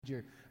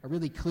a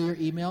really clear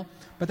email,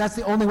 but that's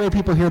the only way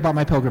people hear about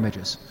my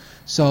pilgrimages.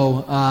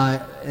 So,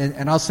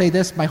 and I'll say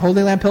this, my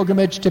Holy Land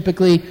pilgrimage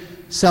typically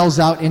sells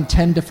out in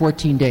 10 to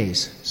 14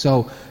 days.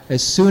 So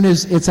as soon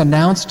as it's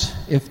announced,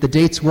 if the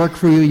dates work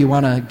for you, you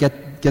want to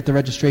get the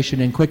registration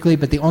in quickly,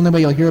 but the only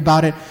way you'll hear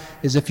about it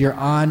is if you're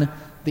on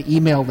the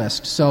email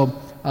list. So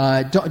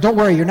don't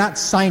worry, you're not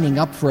signing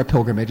up for a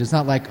pilgrimage. It's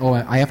not like, oh,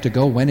 I have to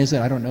go. When is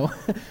it? I don't know.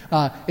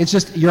 It's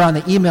just you're on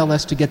the email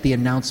list to get the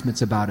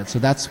announcements about it. So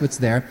that's what's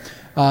there.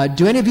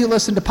 Do any of you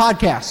listen to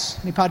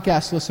podcasts? Any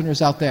podcast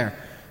listeners out there?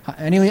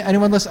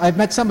 Anyone listen? I've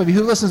met some of you.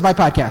 Who listens to my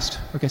podcast?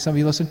 Okay, some of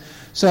you listen.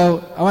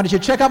 So I wanted you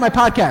to check out my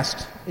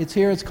podcast. It's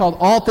here. It's called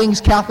All Things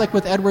Catholic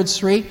with Edward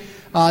Sri.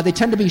 They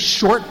tend to be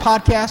short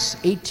podcasts,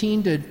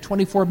 18 to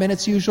 24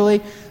 minutes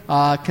usually,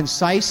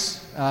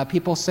 concise.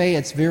 People say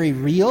it's very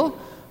real.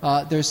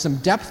 There's some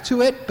depth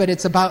to it, but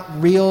it's about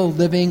real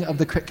living of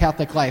the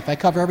Catholic life. I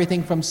cover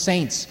everything from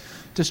saints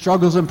to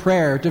struggles in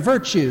prayer, to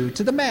virtue,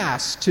 to the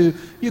Mass, to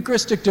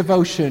Eucharistic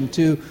devotion,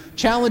 to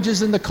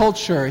challenges in the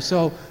culture.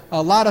 So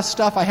a lot of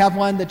stuff. I have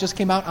one that just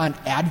came out on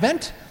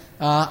Advent,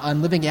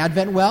 on living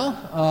Advent well.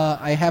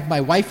 I have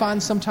my wife on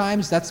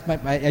sometimes.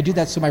 I do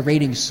that so my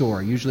ratings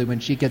soar, usually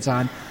when she gets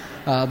on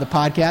the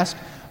podcast.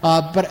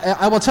 But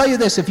I will tell you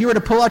this, if you were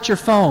to pull out your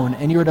phone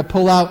and you were to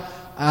pull out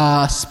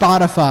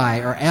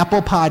Spotify or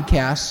Apple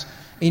Podcasts,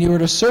 and you were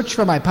to search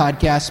for my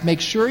podcast, make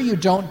sure you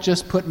don't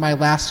just put my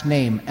last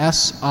name,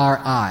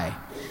 S-R-I.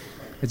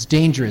 It's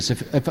dangerous.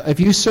 If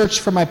you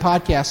search for my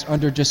podcast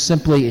under just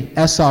simply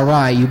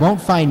S-R-I, you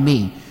won't find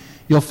me.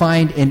 You'll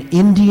find an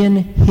Indian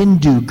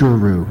Hindu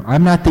guru.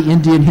 I'm not the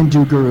Indian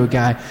Hindu guru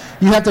guy.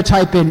 You have to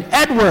type in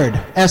Edward,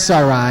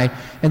 S-R-I,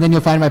 and then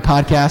you'll find my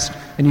podcast,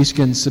 and you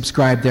can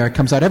subscribe there. It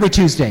comes out every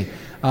Tuesday.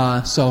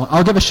 So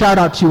I'll give a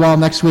shout-out to you all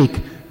next week.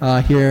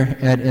 Here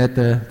at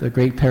the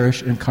great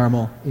parish in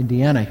Carmel,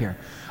 Indiana here.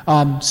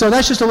 So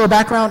that's just a little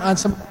background on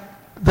some.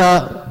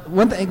 The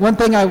one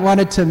thing I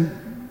wanted to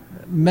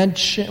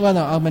mention, well,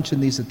 no, I'll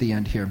mention these at the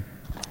end here.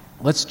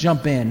 Let's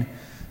jump in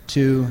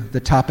to the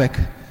topic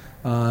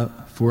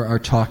for our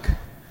talk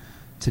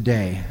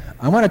today.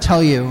 I want to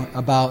tell you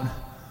about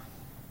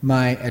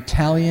my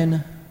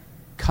Italian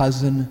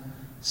cousin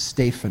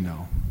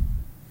Stefano.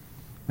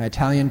 My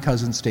Italian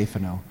cousin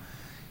Stefano.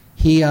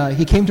 He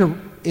came to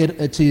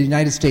the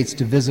United States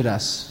to visit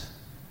us,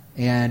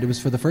 and it was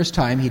for the first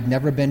time. He'd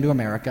never been to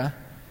America,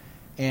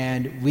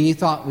 and we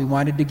thought we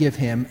wanted to give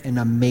him an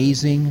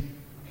amazing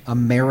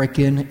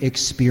American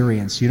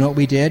experience. You know what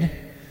we did?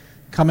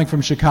 Coming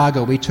from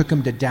Chicago, we took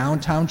him to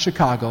downtown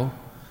Chicago,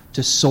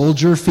 to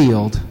Soldier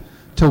Field,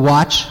 to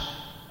watch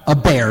a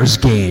Bears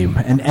game,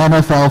 an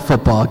NFL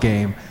football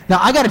game. Now,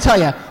 I got to tell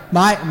you,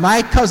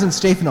 my cousin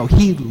Stefano,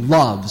 he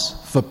loves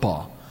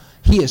football.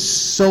 He is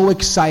so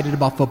excited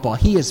about football.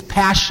 He is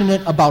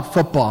passionate about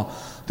football.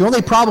 The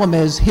only problem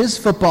is his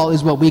football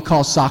is what we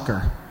call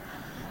soccer.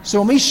 So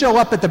when we show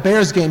up at the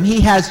Bears game,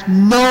 he has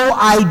no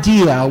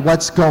idea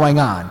what's going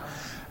on.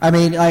 I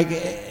mean,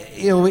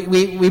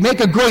 we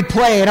make a great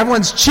play and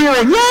everyone's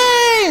cheering,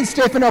 yay! And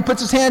Stefano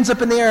puts his hands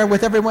up in the air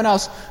with everyone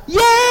else,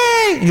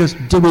 yay! And he goes,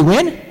 did we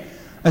win?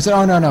 I said,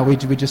 oh, no, we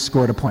just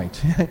scored a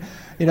point.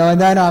 And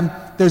then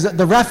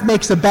the ref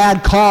makes a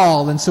bad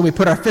call, and so we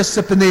put our fists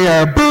up in the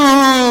air,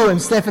 boo! And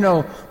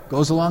Stefano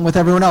goes along with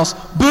everyone else,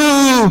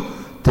 boo!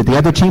 Did the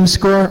other team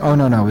score? Oh,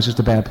 no, it was just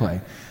a bad play.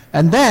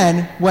 And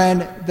then when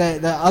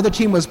the other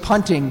team was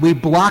punting, we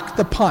blocked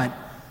the punt,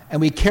 and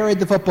we carried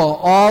the football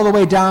all the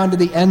way down to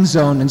the end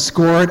zone and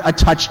scored a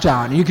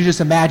touchdown. And you can just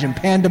imagine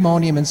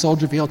pandemonium in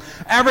Soldier Field.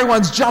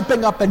 Everyone's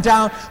jumping up and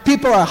down.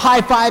 People are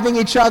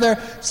high-fiving each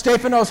other.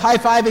 Stefano's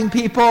high-fiving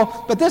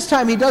people. But this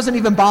time he doesn't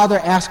even bother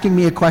asking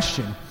me a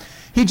question.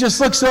 He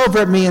just looks over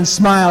at me and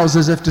smiles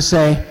as if to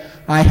say,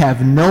 I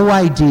have no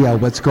idea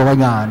what's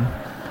going on,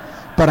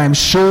 but I'm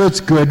sure it's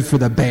good for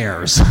the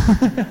Bears.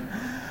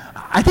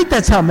 I think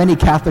that's how many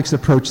Catholics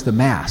approach the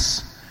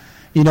Mass.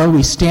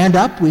 We stand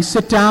up, we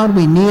sit down,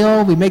 we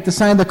kneel, we make the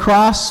sign of the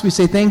cross, we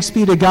say thanks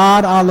be to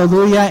God,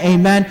 alleluia,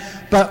 amen,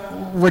 but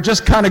we're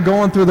just kind of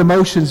going through the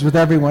motions with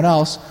everyone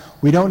else.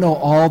 We don't know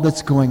all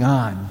that's going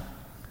on.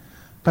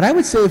 But I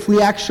would say if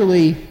we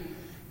actually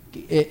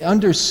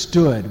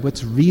understood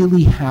what's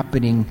really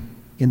happening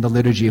in the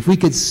liturgy, if we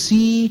could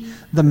see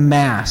the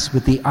Mass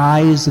with the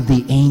eyes of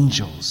the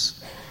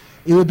angels,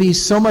 it would be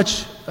so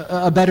much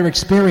a better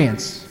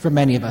experience for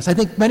many of us. I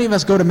think many of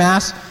us go to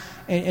Mass,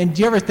 and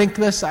do you ever think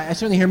this? I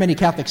certainly hear many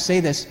Catholics say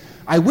this.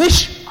 I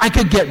wish I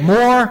could get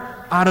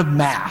more out of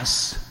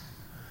Mass.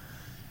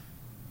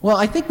 Well,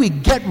 I think we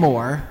get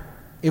more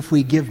if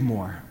we give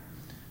more.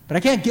 But I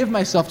can't give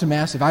myself to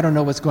Mass if I don't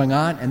know what's going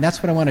on, and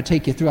that's what I want to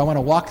take you through. I want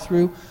to walk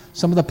through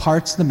some of the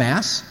parts of the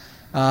Mass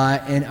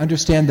and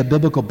understand the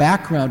biblical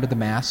background of the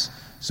Mass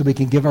so we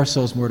can give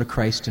ourselves more to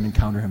Christ and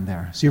encounter Him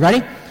there. So you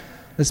ready?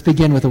 Let's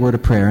begin with a word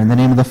of prayer. In the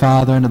name of the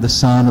Father, and of the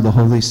Son, and of the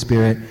Holy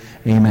Spirit,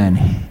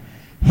 amen.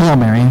 Hail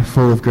Mary,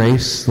 full of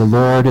grace, the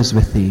Lord is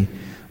with thee.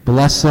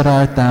 Blessed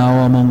art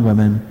thou among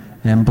women,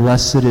 and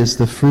blessed is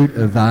the fruit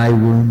of thy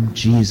womb,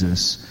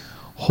 Jesus.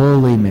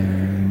 Holy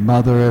Mary,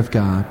 Mother of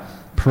God,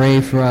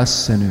 pray for us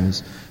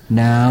sinners,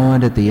 now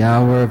and at the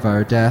hour of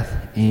our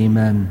death.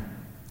 Amen.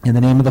 In the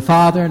name of the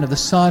Father, and of the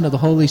Son, and of the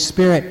Holy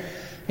Spirit.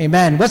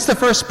 Amen. What's the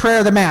first prayer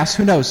of the Mass?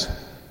 Who knows?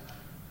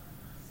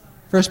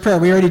 First prayer,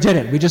 we already did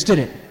it. We just did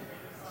it.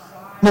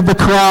 Of the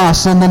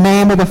cross, in the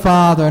name of the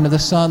Father, and of the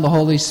Son, and the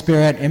Holy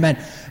Spirit. Amen.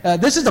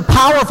 This is a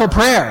powerful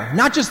prayer,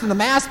 not just in the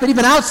Mass, but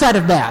even outside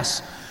of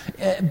Mass.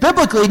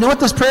 Biblically, you know what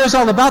this prayer is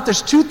all about?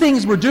 There's two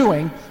things we're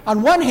doing.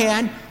 On one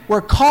hand, we're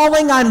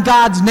calling on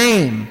God's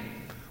name.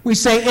 We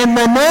say, in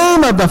the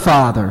name of the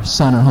Father,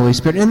 Son, and Holy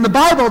Spirit. In the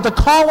Bible, to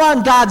call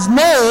on God's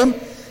name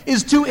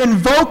is to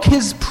invoke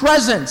His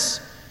presence,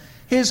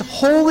 His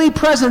holy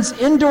presence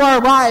into our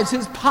lives,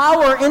 His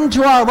power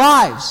into our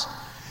lives.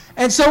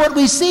 And so what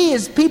we see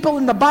is people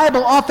in the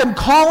Bible often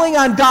calling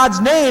on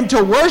God's name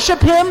to worship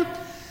Him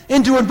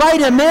and to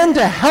invite Him in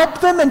to help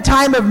them in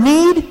time of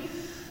need.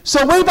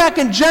 So way back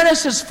in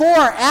Genesis 4,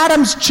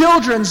 Adam's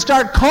children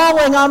start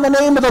calling on the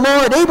name of the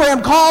Lord.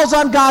 Abraham calls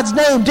on God's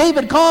name.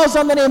 David calls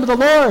on the name of the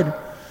Lord.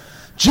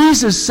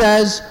 Jesus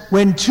says,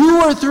 when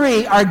 2 or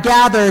 3 are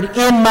gathered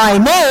in my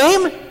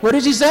name, what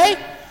does He say?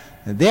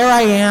 There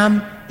I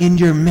am in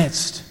your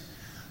midst.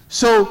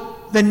 So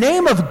the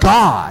name of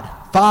God,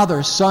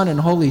 Father, Son, and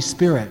Holy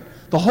Spirit,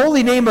 the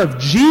holy name of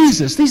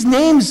Jesus, these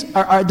names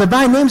are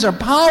divine names, are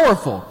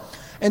powerful.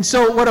 And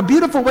so what a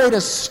beautiful way to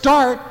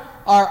start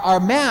our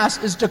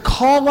Mass is to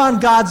call on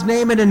God's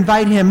name and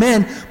invite Him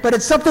in, but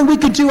it's something we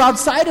can do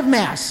outside of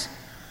Mass.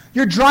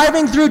 You're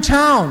driving through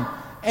town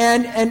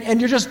and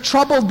you're just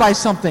troubled by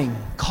something.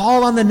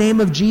 Call on the name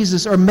of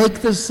Jesus or make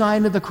the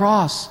sign of the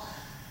cross.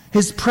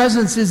 His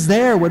presence is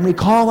there when we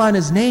call on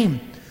His name.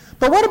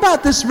 But what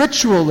about this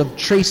ritual of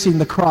tracing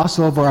the cross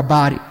over our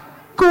body?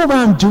 Go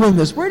around doing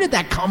this. Where did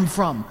that come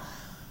from?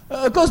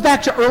 It goes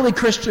back to early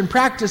Christian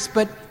practice,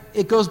 but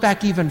it goes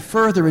back even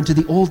further into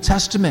the Old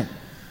Testament.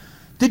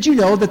 Did you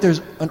know that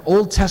there's an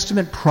Old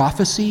Testament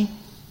prophecy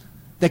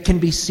that can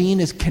be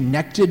seen as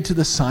connected to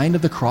the sign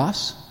of the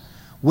cross?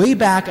 Way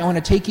back, I want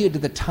to take you to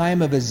the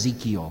time of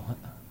Ezekiel.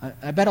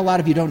 I bet a lot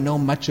of you don't know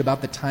much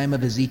about the time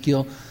of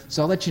Ezekiel,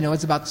 so I'll let you know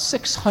it's about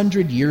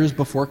 600 years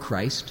before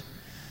Christ,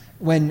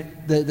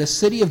 when the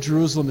city of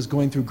Jerusalem is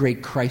going through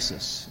great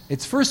crisis.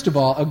 It's first of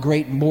all a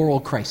great moral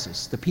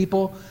crisis. The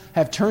people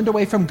have turned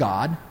away from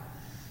God.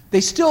 They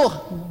still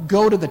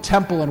go to the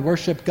temple and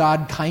worship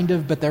God, kind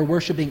of, but they're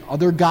worshiping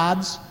other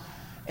gods.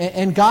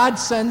 And God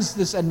sends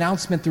this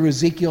announcement through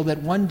Ezekiel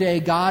that one day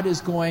God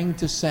is going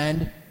to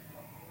send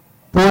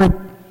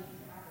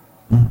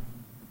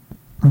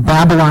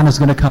Babylon is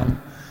going to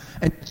come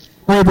and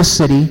destroy the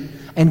city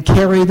and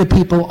carry the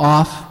people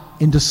off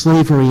into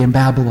slavery in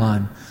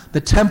Babylon.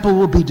 The temple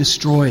will be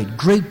destroyed.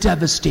 Great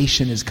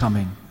devastation is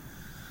coming.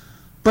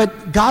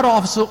 But God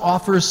also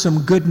offers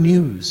some good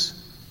news.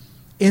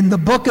 In the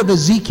book of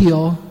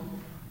Ezekiel,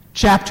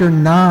 chapter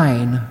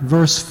 9,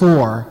 verse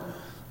 4,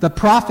 the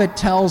prophet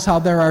tells how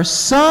there are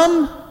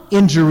some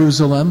in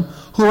Jerusalem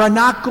who are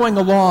not going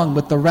along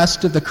with the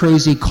rest of the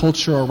crazy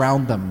culture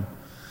around them.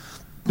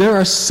 There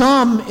are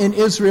some in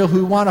Israel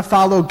who want to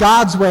follow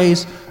God's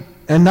ways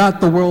and not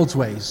the world's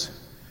ways.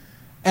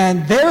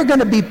 And they're going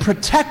to be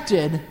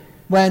protected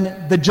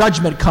when the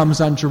judgment comes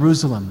on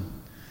Jerusalem.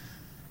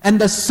 And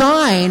the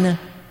sign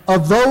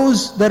of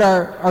those that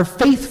are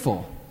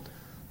faithful,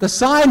 the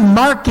sign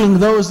marking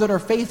those that are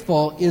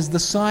faithful, is the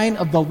sign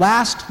of the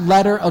last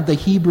letter of the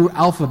Hebrew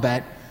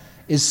alphabet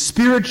is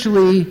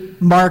spiritually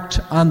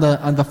marked on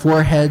the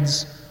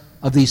foreheads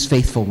of these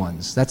faithful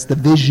ones. That's the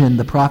vision,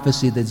 the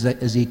prophecy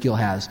that Ezekiel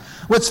has.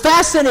 What's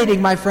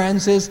fascinating, my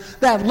friends, is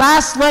that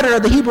last letter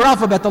of the Hebrew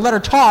alphabet, the letter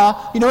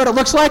Taw, you know what it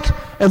looks like?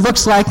 It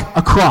looks like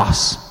a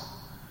cross.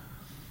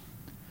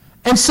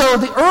 And so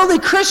the early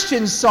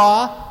Christians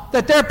saw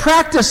that their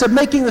practice of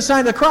making the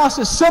sign of the cross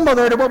is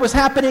similar to what was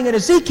happening in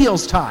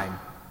Ezekiel's time.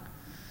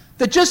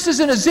 That just as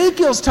in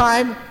Ezekiel's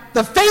time,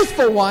 the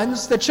faithful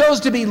ones that chose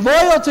to be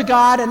loyal to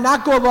God and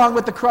not go along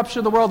with the corruption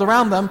of the world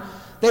around them,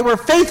 they were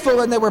faithful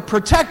and they were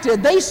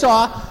protected. They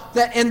saw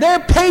that in their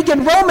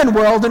pagan Roman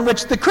world in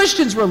which the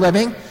Christians were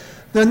living,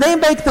 when they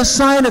make the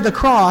sign of the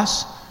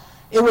cross,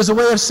 it was a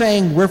way of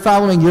saying, we're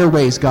following your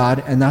ways,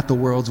 God, and not the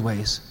world's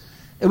ways.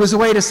 It was a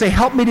way to say,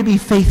 help me to be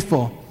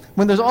faithful.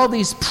 When there's all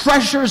these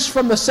pressures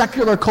from the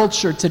secular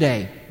culture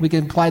today, we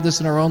can apply this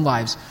in our own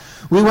lives.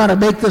 We want to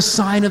make the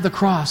sign of the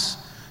cross,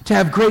 to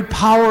have great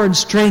power and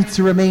strength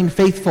to remain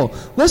faithful.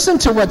 Listen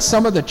to what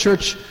some of the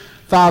church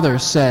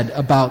fathers said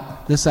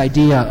about this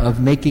idea of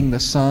making the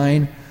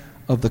sign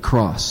of the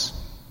cross.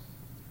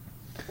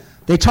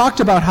 They talked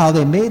about how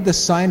they made the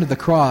sign of the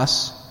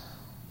cross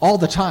all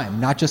the time,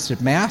 not just at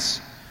Mass,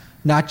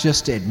 not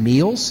just at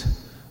meals,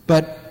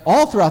 but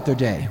all throughout their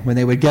day. When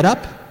they would get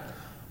up,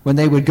 when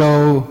they would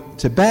go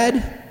to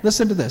bed.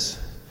 Listen to this.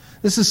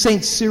 This is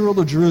St. Cyril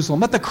of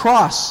Jerusalem. Let the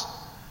cross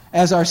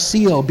as our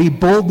seal be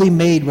boldly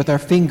made with our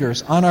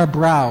fingers on our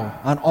brow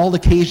on all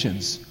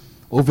occasions,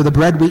 over the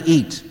bread we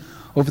eat,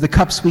 over the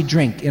cups we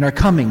drink, in our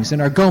comings,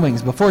 in our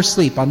goings, before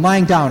sleep, on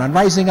lying down, on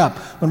rising up,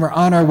 when we're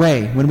on our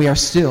way, when we are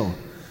still.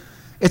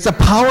 It's a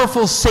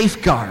powerful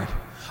safeguard,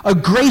 a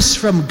grace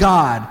from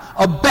God,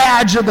 a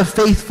badge of the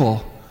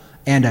faithful,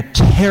 and a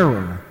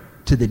terror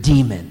to the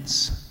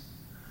demons.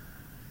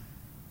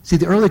 See,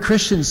 the early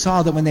Christians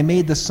saw that when they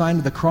made the sign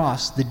of the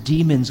cross, the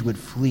demons would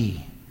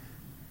flee.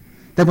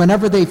 That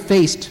whenever they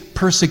faced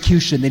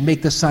persecution, they'd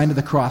make the sign of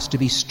the cross to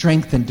be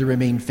strengthened to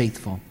remain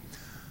faithful.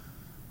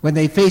 When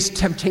they faced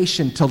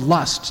temptation to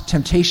lust,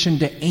 temptation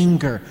to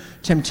anger,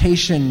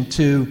 temptation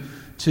to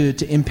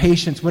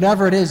impatience,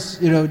 whatever it is,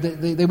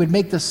 they would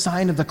make the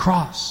sign of the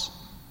cross.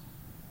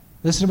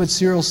 Listen to what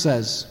Cyril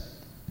says.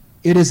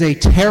 It is a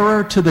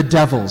terror to the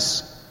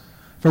devils,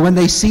 for when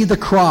they see the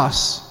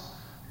cross,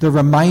 they're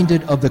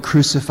reminded of the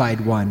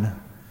crucified one,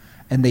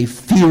 and they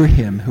fear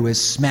him who has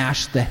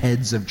smashed the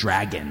heads of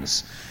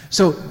dragons.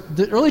 So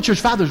the early church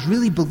fathers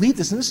really believed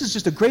this, and this is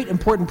just a great,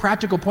 important,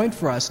 practical point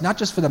for us, not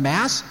just for the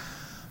Mass,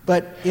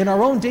 but in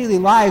our own daily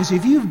lives.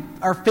 If you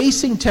are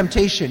facing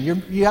temptation,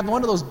 you have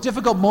one of those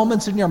difficult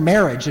moments in your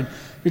marriage, and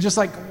you're just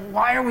like,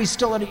 why are we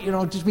still at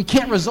it? We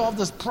can't resolve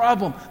this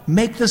problem.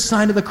 Make the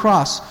sign of the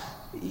cross.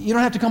 You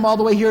don't have to come all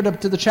the way here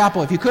to the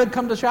chapel. If you could,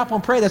 come to the chapel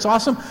and pray. That's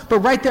awesome. But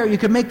right there, you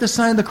can make the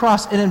sign of the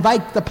cross and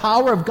invite the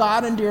power of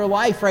God into your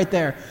life right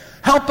there.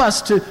 Help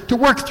us to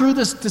work through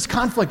this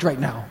conflict right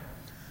now.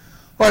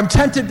 Or I'm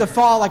tempted to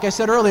fall, like I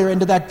said earlier,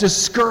 into that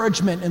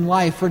discouragement in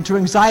life or into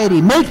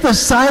anxiety. Make the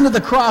sign of the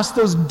cross.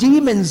 Those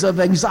demons of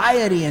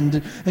anxiety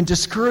and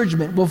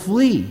discouragement will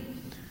flee.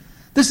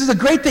 This is a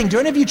great thing. Do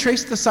any of you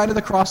trace the sign of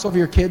the cross over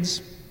your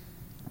kids?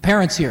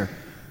 Parents here,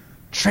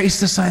 trace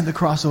the sign of the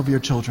cross over your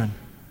children.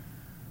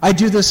 I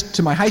do this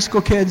to my high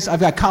school kids. I've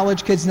got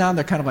college kids now, and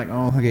they're kind of like,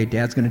 oh, okay,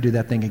 Dad's going to do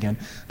that thing again.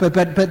 But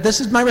this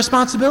is my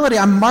responsibility.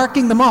 I'm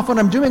marking them off. What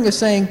I'm doing is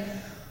saying,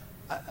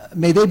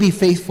 may they be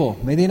faithful.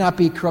 May they not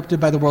be corrupted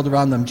by the world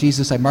around them.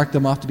 Jesus, I mark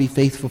them off to be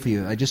faithful for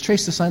you. I just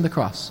trace the sign of the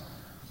cross.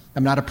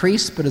 I'm not a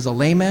priest, but as a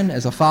layman,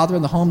 as a father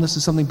in the home, this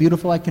is something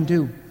beautiful I can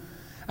do.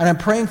 And I'm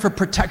praying for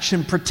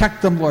protection.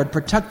 Protect them, Lord.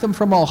 Protect them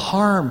from all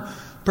harm.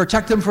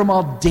 Protect them from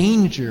all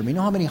danger. We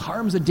know how many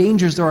harms and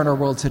dangers there are in our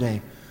world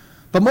today.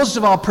 But most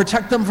of all,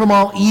 protect them from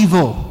all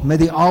evil. May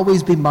they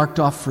always be marked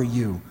off for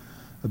you.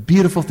 A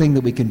beautiful thing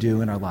that we can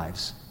do in our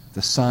lives.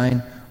 The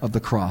sign of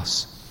the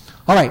cross.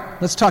 All right,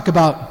 let's talk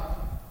about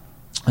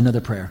another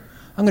prayer.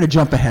 I'm going to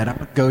jump ahead. I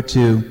want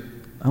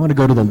to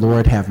go to the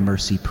Lord have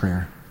mercy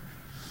prayer.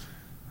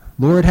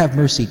 Lord have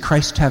mercy.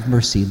 Christ have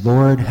mercy.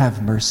 Lord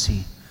have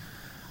mercy.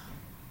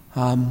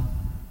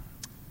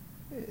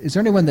 Is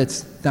there anyone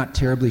that's not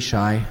terribly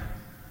shy?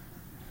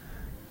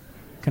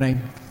 Can I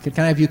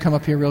have you come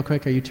up here real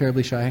quick? Are you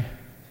terribly shy?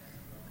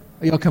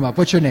 You'll come up.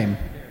 What's your name?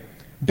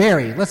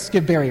 Barry. Let's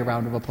give Barry a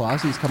round of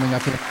applause. He's coming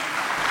up here.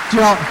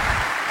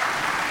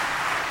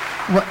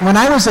 When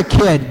I was a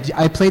kid,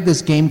 I played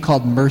this game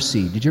called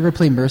Mercy. Did you ever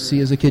play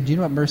Mercy as a kid? Do you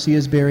know what Mercy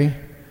is, Barry?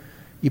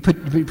 You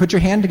put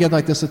your hand together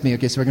like this with me.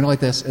 Okay, so we're going to go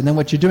like this. And then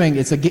what you're doing,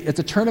 it's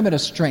a tournament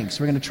of strengths.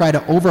 We're going to try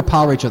to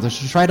overpower each other.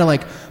 So try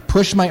to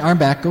push my arm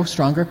back. Go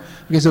stronger.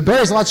 Okay, so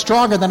Barry's a lot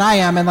stronger than I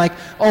am. And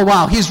oh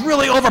wow, he's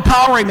really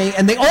overpowering me.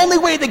 And the only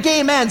way the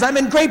game ends, I'm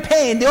in great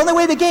pain. The only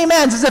way the game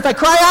ends is if I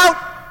cry out,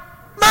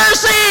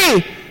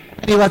 mercy!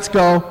 And he lets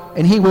go,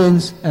 and he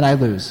wins, and I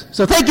lose.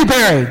 So thank you,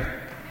 Barry.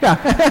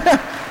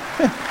 Yeah.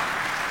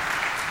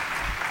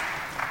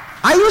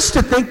 I used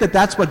to think that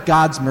that's what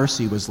God's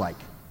mercy was like.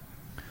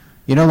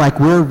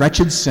 We're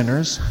wretched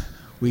sinners,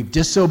 we've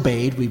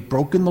disobeyed, we've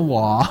broken the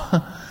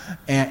law,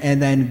 and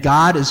then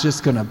God is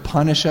just going to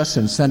punish us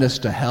and send us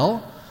to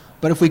hell.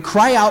 But if we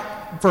cry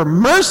out for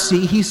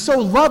mercy, he's so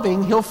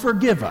loving, he'll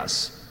forgive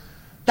us.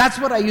 That's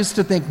what I used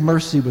to think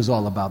mercy was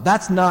all about.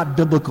 That's not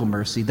biblical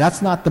mercy.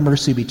 That's not the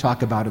mercy we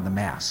talk about in the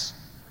Mass.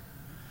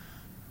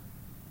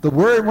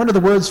 One of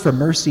the words for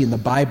mercy in the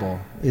Bible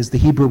is the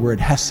Hebrew word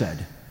hesed,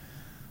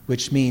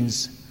 which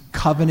means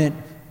covenant,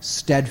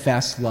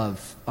 steadfast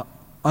love,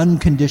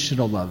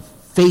 unconditional love,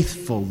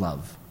 faithful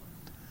love.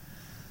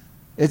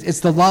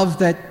 It's the love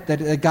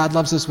that God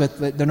loves us with,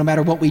 that no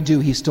matter what we do,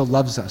 he still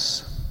loves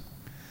us.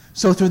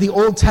 So through the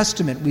Old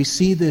Testament, we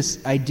see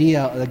this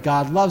idea that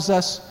God loves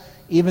us.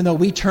 Even though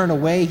we turn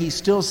away, he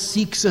still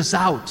seeks us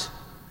out.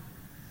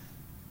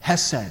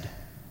 Hesed,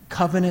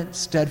 covenant,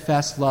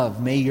 steadfast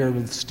love. May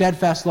your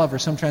steadfast love, or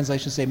some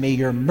translations say, may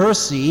your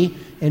mercy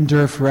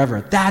endure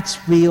forever. That's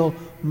real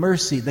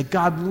mercy, that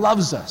God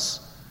loves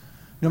us.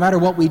 No matter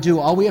what we do,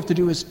 all we have to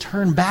do is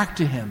turn back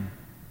to him.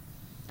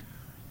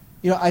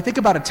 I think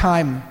about a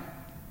time,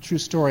 true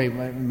story,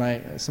 some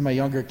of my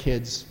younger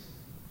kids,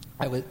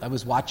 I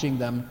was watching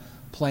them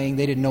playing.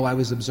 They didn't know I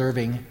was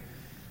observing.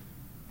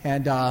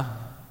 And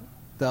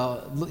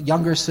the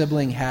younger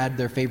sibling had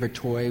their favorite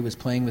toy, was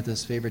playing with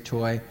his favorite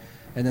toy.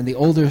 And then the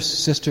older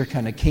sister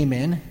kind of came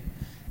in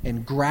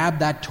and grabbed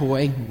that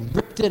toy,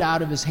 ripped it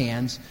out of his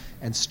hands,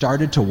 and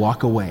started to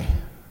walk away.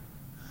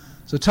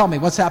 So tell me,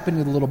 what's happening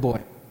to the little boy?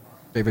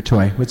 Favorite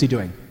toy. What's he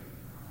doing?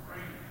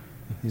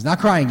 He's not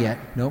crying yet.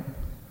 Nope.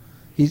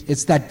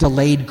 It's that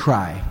delayed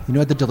cry. You know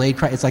what the delayed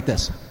cry? It's like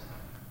this.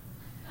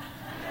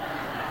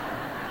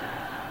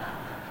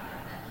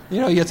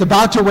 It's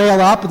about to wail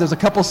up, but there's a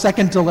couple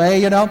second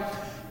delay,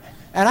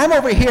 And I'm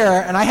over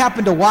here, and I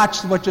happened to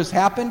watch what just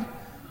happened,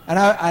 and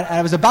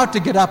I was about to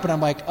get up, and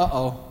I'm like,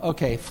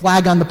 okay,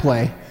 flag on the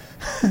play.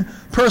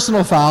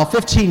 Personal foul,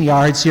 15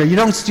 yards here. You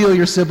don't steal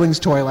your sibling's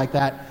toy like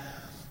that.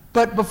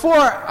 But before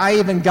I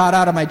even got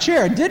out of my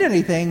chair and did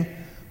anything,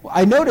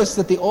 I noticed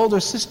that the older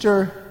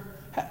sister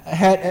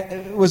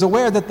was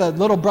aware that the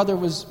little brother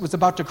was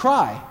about to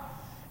cry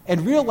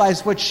and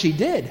realized what she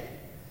did.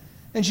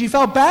 And she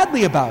felt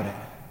badly about it.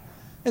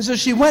 And so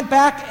she went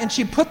back and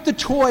she put the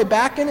toy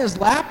back in his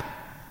lap,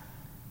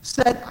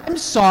 said, "I'm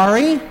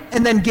sorry,"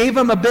 and then gave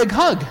him a big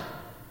hug.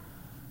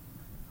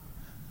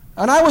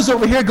 And I was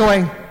over here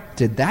going,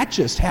 did that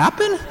just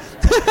happen?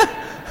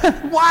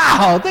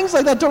 Wow, things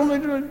like that don't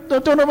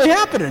really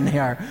happen in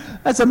here.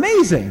 That's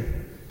amazing.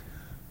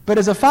 But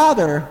as a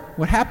father,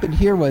 what happened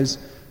here was,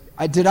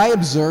 did I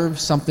observe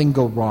something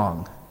go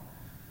wrong?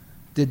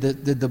 Did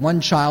the one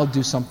child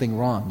do something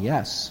wrong?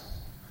 Yes.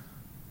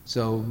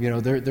 So,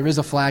 there is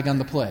a flag on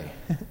the play.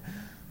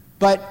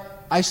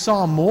 But I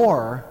saw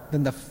more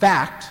than the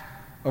fact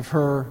of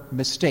her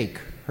mistake,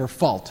 her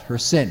fault, her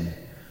sin.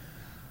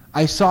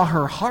 I saw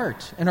her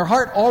heart, and her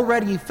heart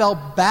already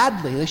felt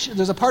badly.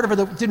 There's a part of her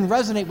that didn't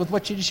resonate with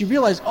what she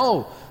realized,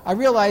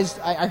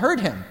 I heard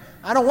him.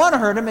 I don't want to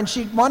hurt him, and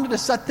she wanted to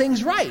set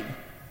things right.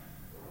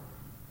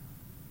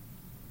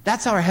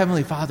 That's how our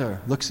Heavenly Father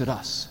looks at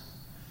us.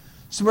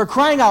 So we're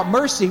crying out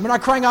mercy. We're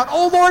not crying out,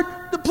 "Oh Lord,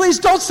 please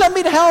don't send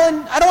me to hell,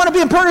 and I don't want to be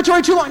in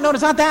purgatory too long." No,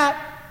 it's not that.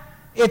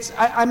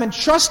 I'm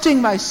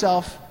entrusting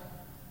myself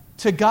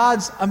to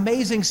God's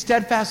amazing,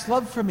 steadfast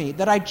love for me,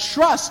 that I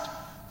trust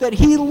that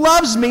He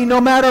loves me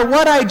no matter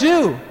what I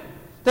do,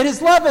 that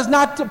His love is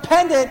not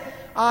dependent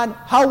on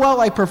how well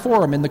I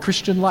perform in the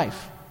Christian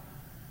life.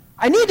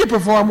 I need to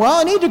perform well,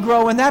 I need to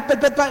grow in that,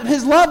 but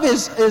His love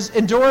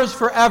endures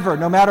forever,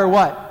 no matter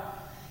what.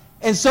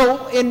 And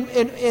so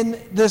in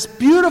this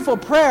beautiful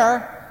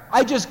prayer,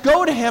 I just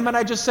go to Him and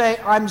I just say,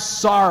 "I'm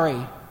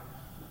sorry.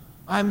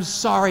 I'm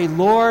sorry,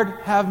 Lord,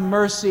 have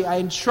mercy. I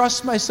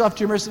entrust myself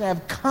to your mercy, and I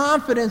have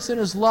confidence in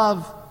His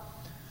love."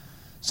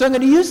 So I'm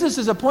going to use this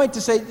as a point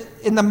to say,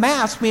 in the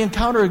Mass, we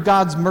encounter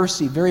God's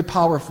mercy very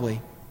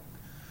powerfully.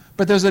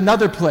 But there's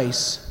another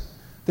place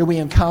that we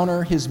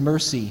encounter His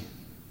mercy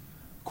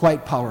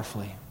quite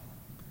powerfully.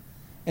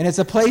 And it's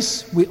a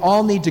place we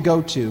all need to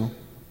go to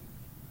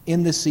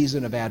in this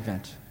season of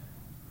Advent.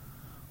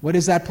 What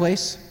is that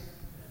place?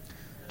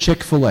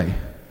 Chick-fil-A.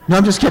 No,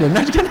 I'm just kidding.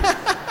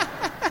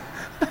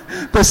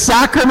 The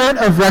sacrament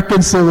of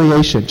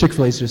reconciliation.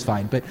 Chick-fil-A is just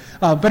fine. But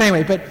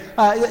anyway,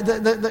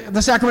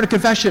 the sacrament of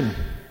confession.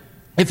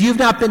 If you've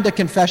not been to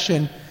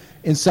confession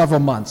in several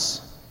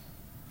months,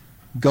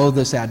 go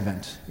this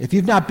Advent. If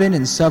you've not been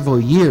in several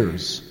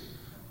years,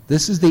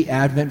 this is the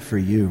Advent for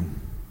you.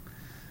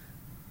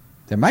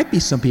 There might be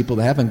some people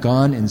that haven't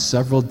gone in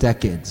several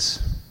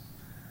decades.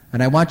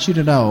 And I want you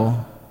to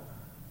know,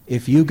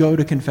 if you go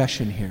to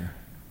confession here,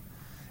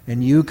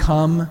 and you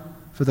come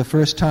for the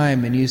first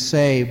time and you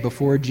say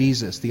before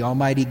Jesus, the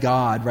Almighty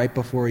God, right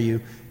before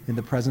you in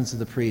the presence of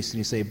the priest, and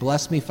you say,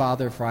 "Bless me,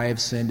 Father, for I have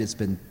sinned. It's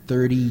been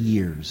 30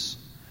 years.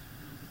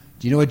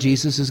 Do you know what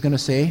Jesus is going to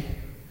say?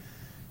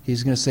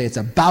 He's going to say, "It's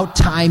about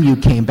time you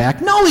came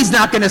back." No, He's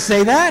not going to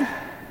say that.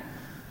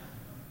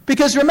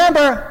 Because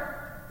remember,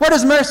 what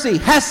is mercy?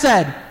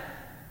 Hesed.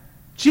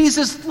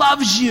 Jesus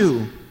loves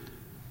you.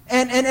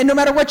 And no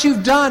matter what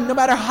you've done, no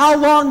matter how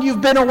long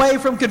you've been away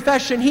from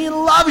confession, He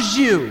loves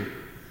you.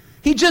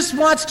 He just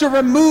wants to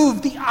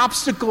remove the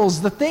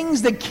obstacles, the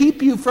things that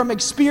keep you from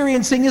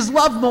experiencing His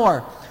love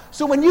more.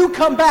 So when you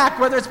come back,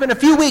 whether it's been a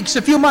few weeks,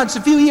 a few months,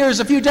 a few years,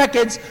 a few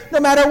decades, no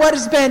matter what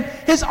it's been,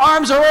 His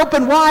arms are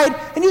open wide,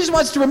 and He just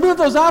wants to remove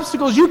those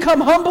obstacles. You come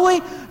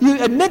humbly,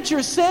 you admit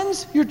your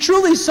sins, you're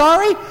truly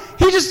sorry.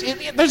 There's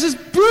this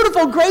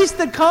beautiful grace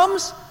that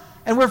comes,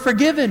 and we're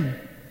forgiven.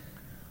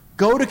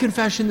 Go to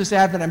confession this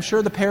Advent. I'm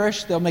sure the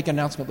parish, they'll make an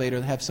announcement later.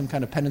 They'll have some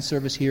kind of penance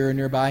service here or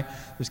nearby.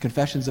 There's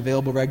confessions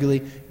available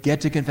regularly.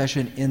 Get to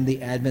confession in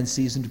the Advent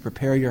season to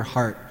prepare your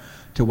heart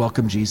to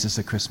welcome Jesus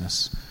at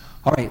Christmas.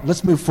 All right,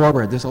 let's move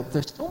forward.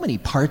 There's so many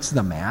parts of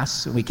the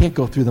Mass, and we can't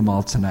go through them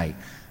all tonight.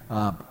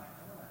 I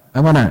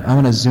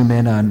want to zoom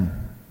in on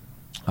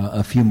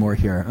a few more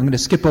here. I'm going to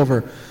skip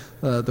over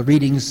the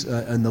readings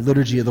and the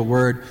liturgy of the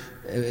Word,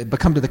 but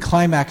come to the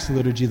climax of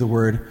the liturgy of the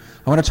Word.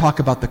 I want to talk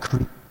about the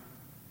Creed.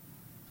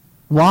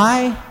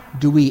 Why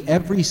do we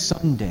every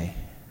Sunday,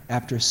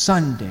 after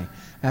Sunday,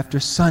 after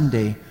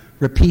Sunday,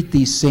 repeat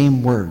these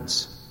same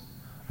words?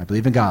 I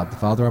believe in God, the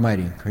Father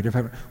Almighty, Creator of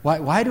heaven.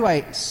 Why do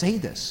I say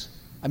this?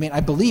 I mean,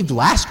 I believed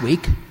last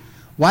week.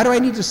 Why do I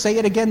need to say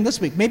it again this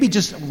week? Maybe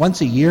just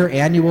once a year,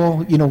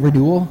 annual,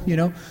 renewal,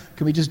 Can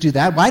we just do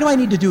that? Why do I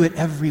need to do it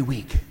every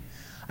week?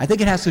 I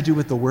think it has to do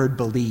with the word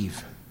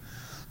believe.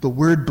 The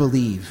word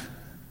believe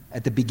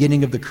at the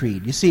beginning of the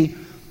Creed. You see,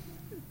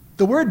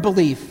 the word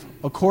belief,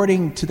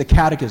 according to the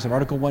Catechism,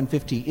 Article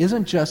 150,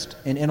 isn't just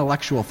an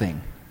intellectual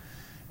thing.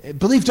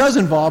 Belief does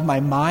involve my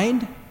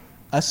mind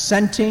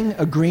assenting,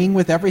 agreeing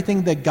with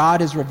everything that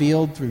God has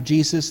revealed through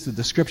Jesus, through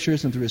the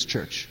Scriptures, and through His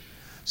church.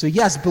 So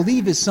yes,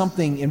 believe is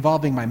something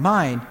involving my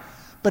mind,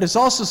 but it's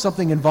also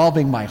something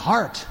involving my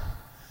heart.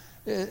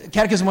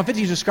 Catechism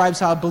 150 describes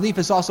how belief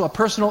is also a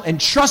personal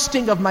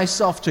entrusting of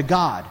myself to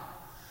God.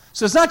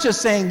 So it's not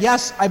just saying,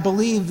 yes, I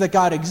believe that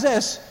God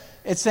exists.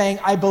 It's saying,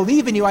 I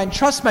believe in you, I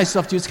entrust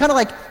myself to you. It's kind of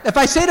like if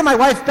I say to my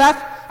wife,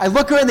 Beth, I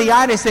look her in the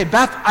eye and I say,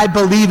 Beth, I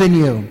believe in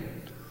you.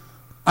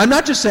 I'm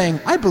not just saying,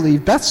 I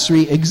believe Beth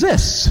Sri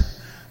exists.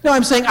 No,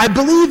 I'm saying, I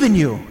believe in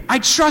you. I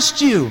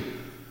trust you.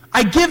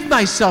 I give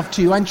myself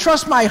to you. I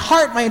entrust my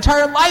heart, my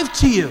entire life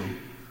to you.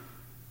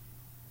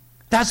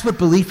 That's what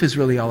belief is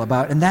really all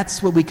about, and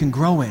that's what we can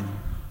grow in.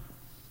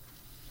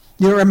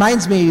 You know, it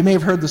reminds me, you may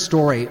have heard the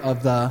story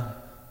of the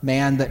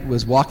man that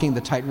was walking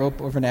the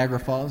tightrope over Niagara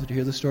Falls. Did you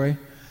hear the story?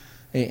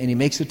 And he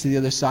makes it to the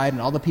other side,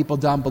 and all the people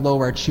down below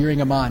are cheering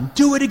him on.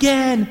 Do it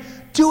again!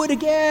 Do it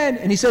again!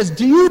 And he says,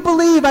 do you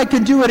believe I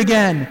can do it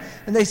again?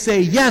 And they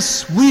say,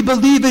 yes, we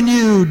believe in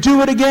you.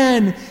 Do it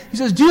again. He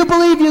says, do you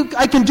believe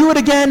I can do it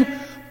again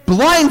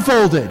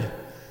blindfolded?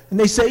 And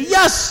they say,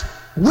 yes,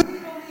 we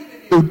believe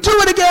in you. Do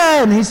it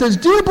again. And he says,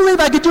 do you believe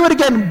I can do it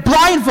again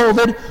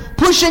blindfolded,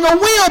 pushing a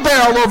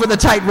wheelbarrow over the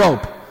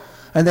tightrope?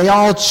 And they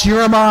all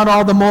cheer him on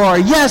all the more.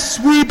 Yes,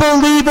 we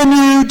believe in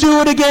you.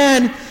 Do it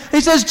again.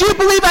 He says, do you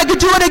believe I could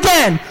do it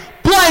again?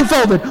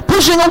 Blindfolded,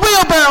 pushing a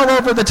wheelbarrow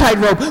over the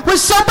tightrope with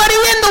somebody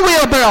in the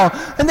wheelbarrow.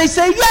 And they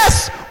say,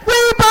 yes,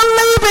 we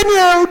believe in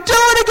you. Do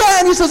it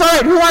again. He says, all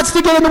right, who wants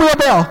to get in the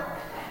wheelbarrow?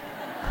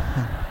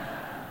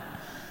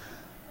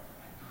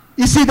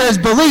 You see, there's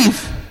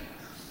belief,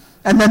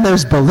 and then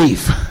there's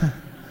belief.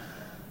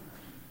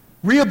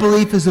 Real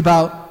belief is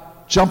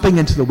about jumping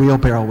into the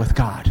wheelbarrow with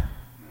God.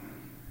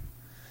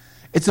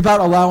 It's about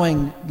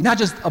allowing, not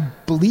just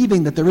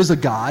believing that there is a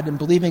God and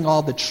believing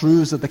all the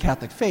truths of the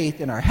Catholic faith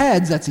in our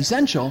heads, that's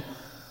essential,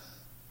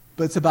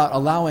 but it's about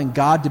allowing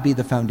God to be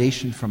the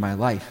foundation for my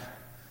life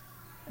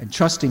and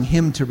trusting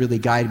Him to really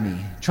guide me,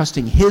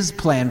 trusting His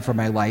plan for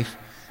my life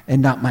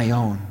and not my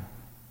own.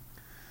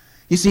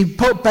 You see,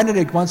 Pope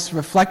Benedict once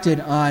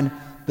reflected on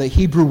the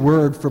Hebrew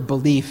word for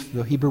belief,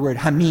 the Hebrew word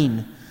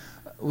hamin,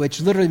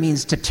 which literally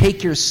means to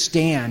take your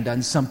stand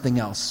on something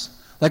else.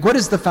 Like, what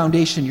is the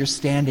foundation you're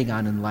standing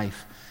on in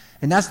life?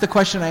 And that's the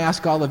question I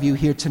ask all of you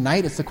here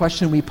tonight. It's the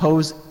question we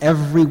pose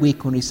every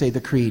week when we say the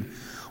Creed.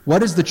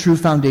 What is the true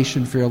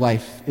foundation for your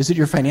life? Is it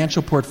your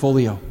financial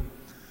portfolio?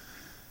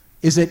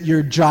 Is it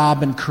your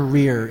job and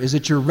career? Is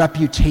it your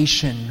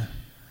reputation?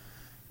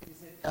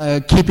 Is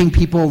it keeping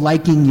people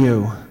liking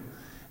you?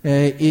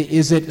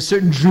 Is it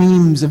certain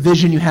dreams, a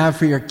vision you have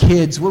for your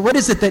kids? What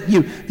is it that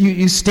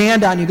you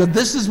stand on? You go,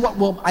 this is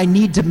what I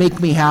need to make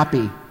me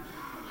happy.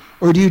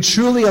 Or do you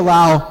truly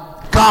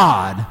allow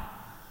God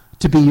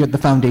to be the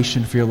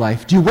foundation for your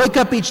life? Do you wake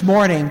up each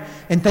morning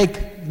and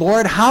think,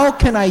 Lord, how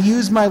can I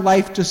use my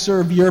life to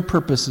serve your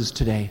purposes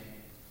today?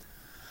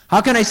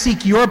 How can I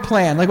seek your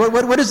plan? Like,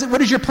 what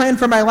is your plan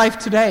for my life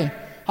today?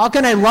 How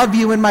can I love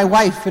you and my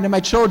wife and in my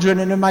children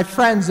and in my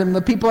friends and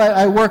the people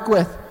I work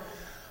with?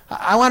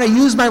 I want to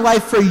use my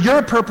life for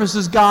your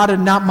purposes, God,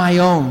 and not my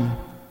own.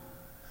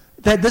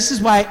 That this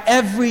is why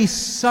every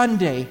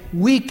Sunday,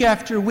 week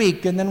after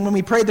week, and then when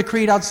we pray the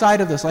Creed outside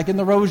of this, like in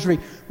the Rosary,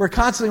 we're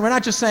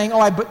not just saying,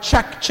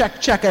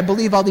 check, I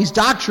believe all these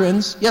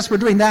doctrines. Yes, we're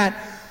doing that.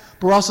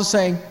 But we're also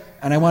saying,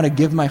 and I want to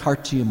give my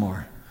heart to you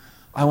more.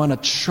 I want to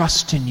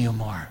trust in you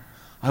more.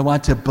 I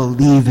want to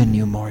believe in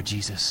you more,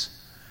 Jesus.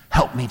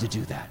 Help me to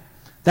do that.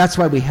 That's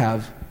why we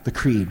have the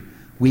Creed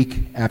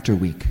week after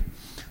week.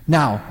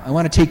 Now, I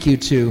want to take you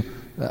to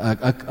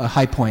a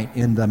high point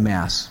in the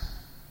Mass.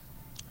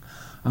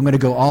 I'm going to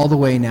go all the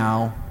way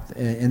now,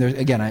 and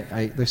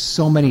there's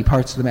so many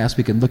parts of the Mass.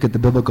 We can look at the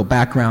biblical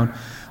background,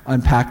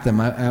 unpack them.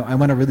 I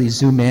want to really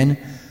zoom in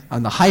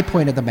on the high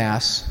point of the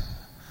Mass,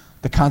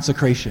 the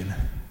consecration.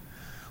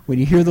 When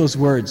you hear those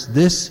words,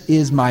 this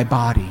is my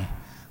body,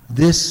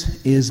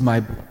 this is my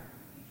blood.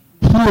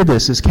 Hear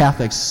this as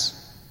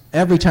Catholics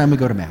every time we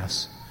go to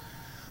Mass.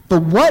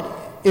 But what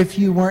if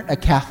you weren't a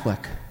Catholic?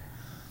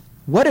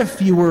 What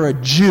if you were a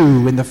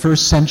Jew in the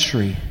first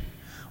century?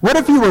 What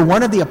if you were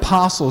one of the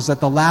apostles at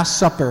the Last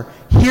Supper,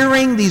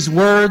 hearing these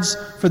words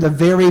for the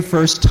very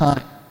first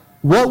time?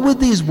 What would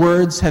these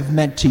words have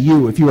meant to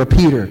you if you were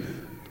Peter,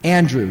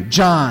 Andrew,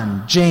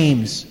 John,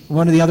 James,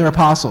 one of the other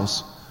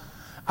apostles?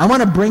 I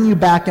want to bring you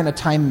back in a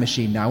time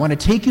machine now. I want to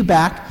take you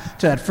back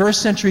to that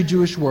first century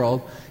Jewish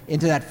world,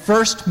 into that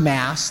first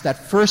Mass, that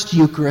first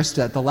Eucharist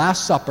at the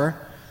Last Supper,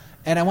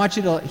 and I want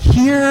you to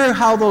hear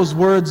how those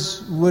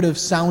words would have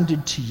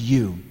sounded to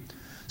you.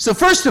 So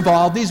first of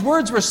all, these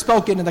words were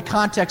spoken in the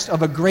context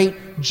of a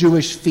great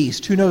Jewish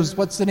feast. Who knows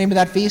what's the name of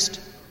that feast?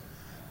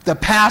 The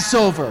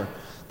Passover.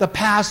 The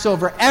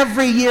Passover.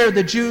 Every year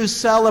the Jews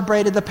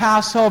celebrated the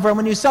Passover. And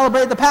when you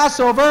celebrated the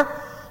Passover,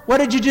 what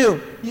did you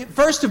do?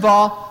 First of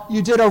all,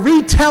 you did a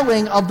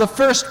retelling of the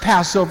first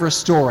Passover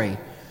story.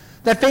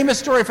 That famous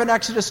story from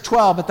Exodus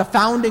 12 at the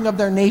founding of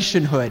their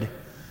nationhood.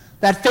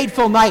 That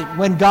fateful night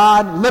when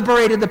God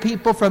liberated the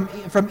people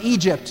from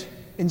Egypt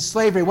in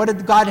slavery. What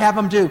did God have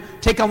them do?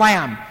 Take a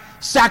lamb.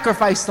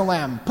 sacrifice the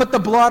lamb, put the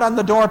blood on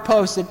the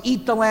doorpost, and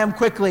eat the lamb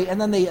quickly,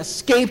 and then they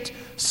escaped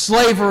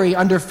slavery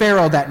under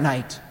Pharaoh that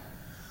night.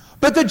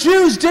 But the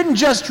Jews didn't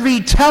just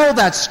retell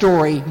that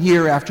story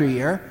year after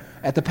year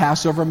at the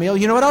Passover meal.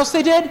 You know what else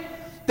they did?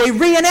 They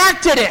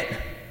reenacted it.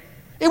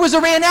 It was a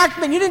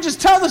reenactment. You didn't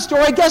just tell the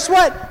story. Guess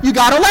what? You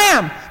got a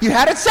lamb. You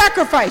had it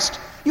sacrificed.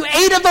 You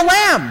ate of the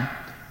lamb.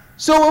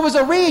 So it was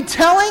a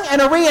retelling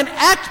and a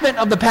reenactment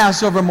of the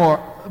Passover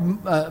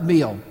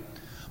meal.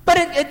 But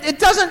it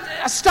doesn't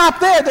stop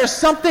there. There's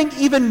something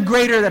even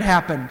greater that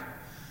happened.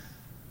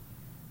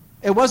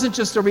 It wasn't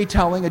just a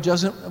retelling. It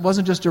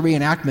wasn't just a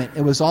reenactment.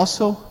 It was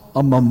also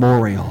a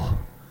memorial.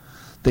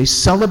 They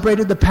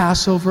celebrated the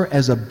Passover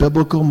as a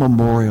biblical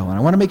memorial. And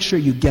I want to make sure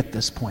you get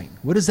this point.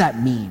 What does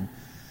that mean?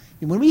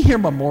 When we hear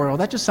memorial,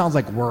 that just sounds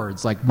like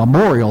words, like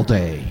Memorial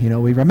Day.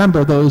 We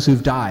remember those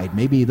who've died,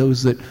 maybe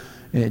those that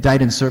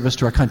died in service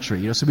to our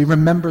country. So we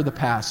remember the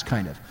past,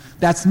 kind of.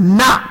 That's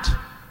not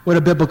what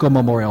a biblical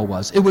memorial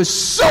was. It was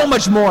so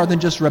much more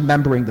than just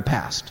remembering the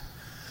past.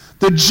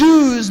 The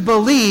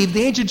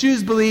ancient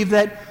Jews believed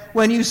that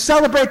when you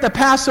celebrate the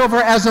Passover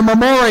as a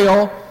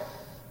memorial,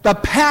 the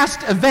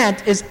past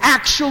event is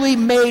actually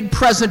made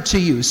present to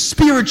you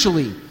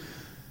spiritually.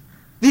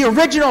 The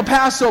original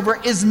Passover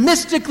is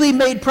mystically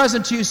made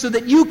present to you so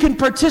that you can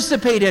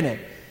participate in it.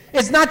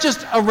 It's not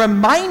just a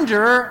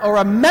reminder or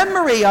a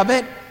memory of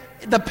it.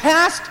 The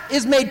past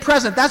is made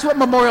present. That's what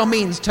memorial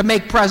means, to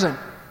make present.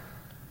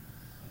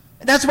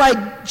 That's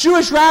why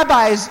Jewish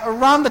rabbis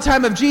around the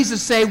time of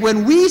Jesus say,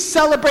 when we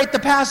celebrate the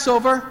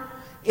Passover,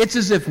 it's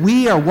as if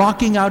we are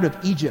walking out of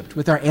Egypt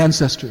with our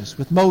ancestors,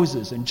 with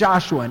Moses and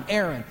Joshua and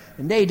Aaron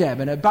and Nadab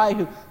and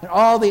Abihu and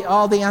all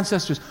the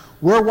ancestors.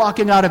 We're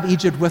walking out of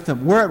Egypt with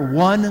them. We're at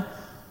one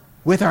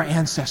with our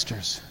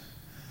ancestors.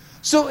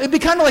 So it'd be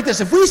kind of like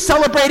this. If we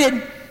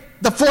celebrated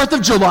the 4th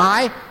of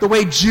July the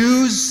way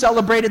Jews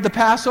celebrated the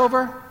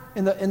Passover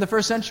in the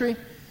first century,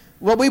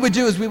 what we would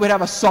do is we would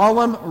have a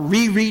solemn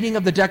rereading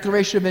of the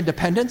Declaration of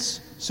Independence.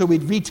 So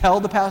we'd retell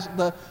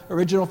the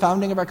original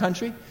founding of our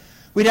country.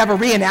 We'd have a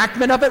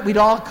reenactment of it. We'd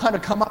all kind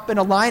of come up in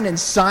a line and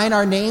sign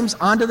our names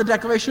onto the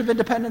Declaration of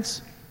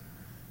Independence.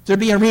 There'd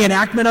be a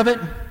reenactment of it,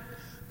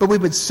 but we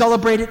would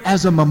celebrate it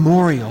as a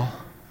memorial.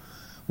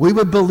 We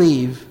would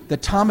believe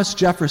that Thomas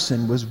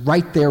Jefferson was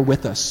right there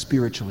with us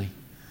spiritually.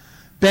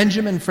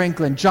 Benjamin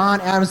Franklin, John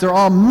Adams, they're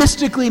all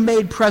mystically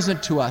made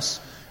present to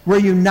us. We're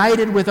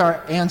united with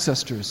our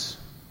ancestors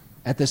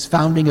at this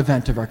founding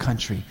event of our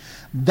country.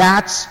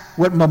 That's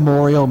what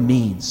memorial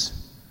means.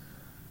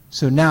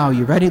 So now,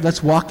 you ready?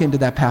 Let's walk into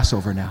that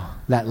Passover now,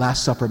 that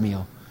Last Supper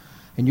meal.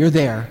 And you're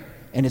there,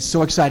 and it's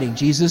so exciting.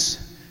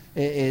 Jesus,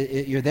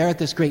 you're there at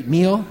this great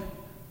meal,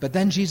 but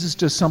then Jesus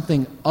does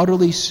something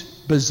utterly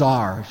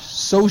bizarre,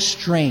 so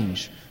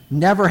strange,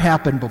 never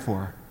happened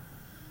before.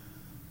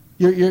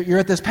 You're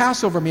at this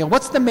Passover meal.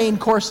 What's the main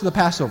course of the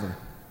Passover?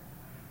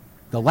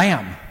 The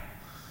lamb.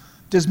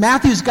 Does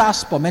Matthew's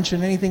gospel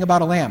mention anything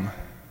about a lamb?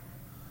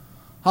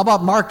 How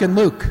about Mark and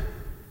Luke?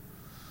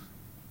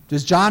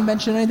 Does John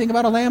mention anything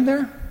about a lamb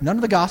there? None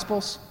of the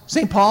Gospels.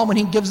 St. Paul, when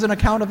he gives an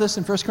account of this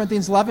in 1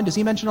 Corinthians 11, does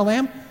he mention a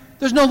lamb?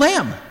 There's no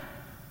lamb.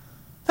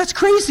 That's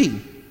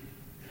crazy.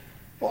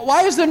 Well,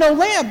 why is there no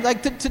lamb?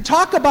 Like to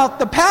talk about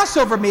the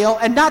Passover meal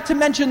and not to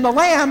mention the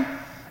lamb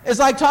is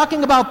like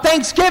talking about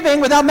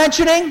Thanksgiving without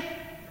mentioning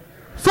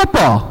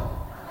football.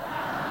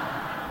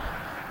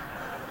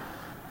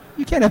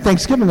 You can't have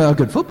Thanksgiving without a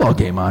good football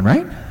game on,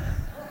 right?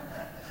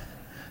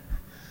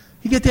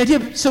 You get the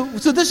idea? So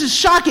this is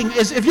shocking.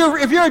 If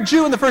you're a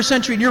Jew in the first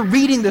century and you're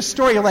reading this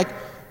story, you're like,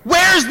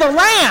 where's the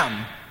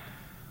lamb?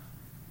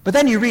 But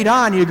then you read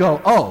on and you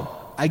go,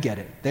 oh, I get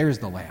it. There's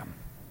the lamb.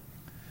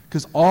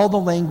 Because all the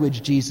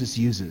language Jesus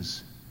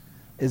uses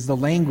is the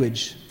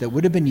language that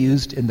would have been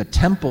used in the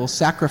temple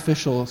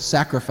sacrificial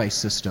sacrifice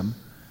system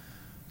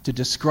to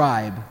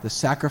describe the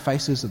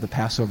sacrifices of the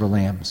Passover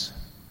lambs.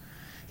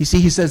 You see,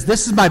 he says,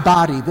 this is my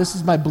body, this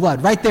is my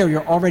blood. Right there,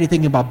 you're already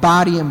thinking about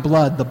body and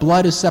blood. The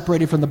blood is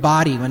separated from the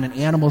body when an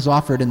animal is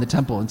offered in the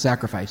temple in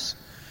sacrifice.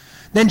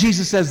 Then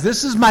Jesus says,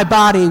 this is my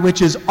body,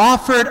 which is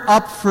offered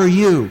up for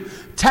you.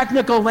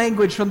 Technical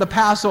language from the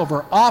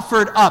Passover,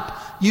 offered up,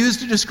 used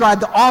to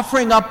describe the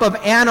offering up of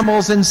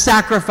animals in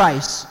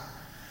sacrifice.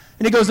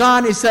 And he goes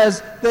on, he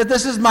says that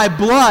this is my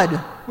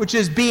blood, which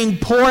is being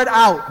poured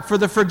out for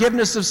the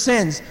forgiveness of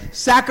sins.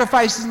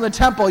 Sacrifices in the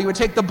temple, you would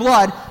take the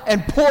blood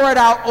and pour it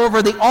out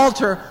over the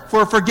altar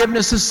for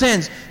forgiveness of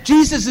sins.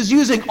 Jesus is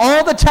using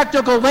all the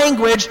technical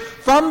language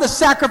from the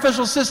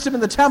sacrificial system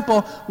in the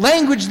temple,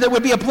 language that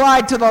would be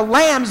applied to the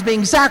lambs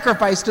being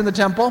sacrificed in the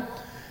temple.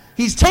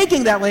 He's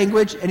taking that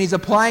language and he's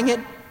applying it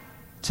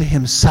to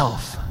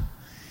himself.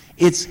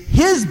 It's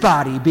his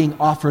body being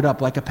offered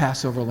up like a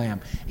Passover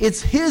lamb.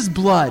 It's his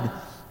blood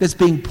that's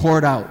being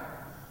poured out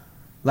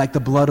like the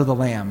blood of the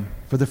lamb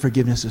for the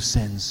forgiveness of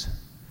sins.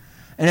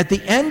 And at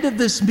the end of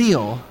this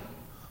meal,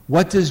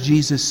 what does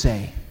Jesus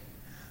say?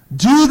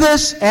 Do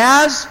this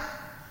as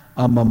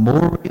a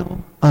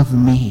memorial of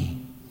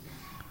me.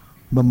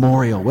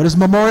 Memorial. What does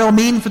memorial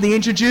mean for the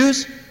ancient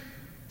Jews?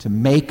 To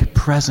make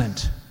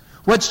present.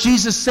 What's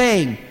Jesus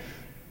saying?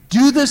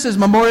 Do this as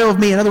memorial of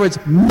me. In other words,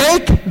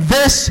 make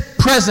this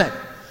present.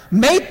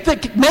 Make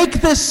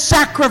this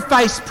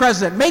sacrifice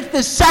present. Make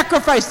this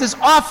sacrifice, this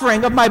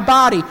offering of my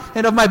body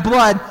and of my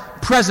blood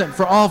present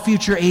for all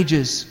future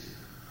ages.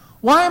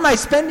 Why am I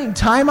spending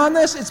time on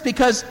this? It's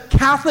because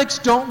Catholics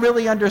don't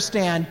really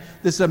understand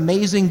this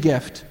amazing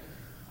gift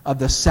of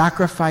the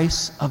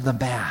sacrifice of the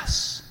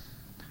Mass.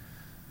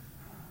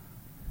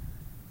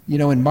 You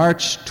know, in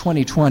March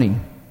 2020,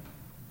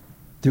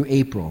 through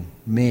April,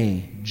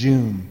 May,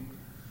 June,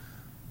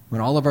 when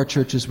all of our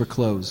churches were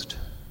closed,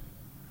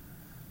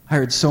 I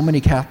heard so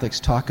many Catholics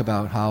talk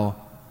about how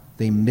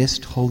they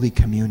missed Holy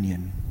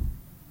Communion.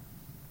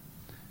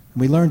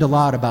 And we learned a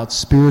lot about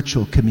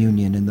spiritual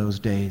communion in those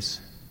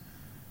days.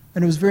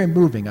 And it was very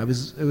moving. I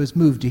was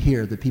moved to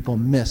hear that people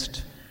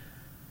missed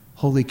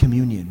Holy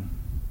Communion.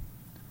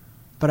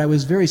 But I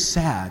was very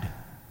sad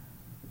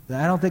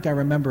that I don't think I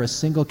remember a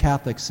single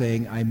Catholic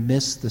saying, I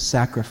miss the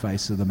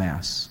sacrifice of the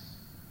Mass.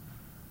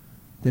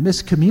 They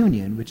miss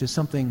communion, which is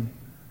something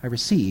I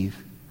receive.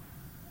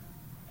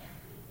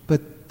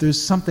 But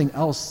there's something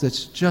else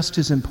that's just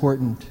as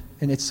important,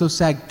 and it's so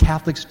sad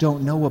Catholics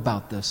don't know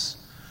about this.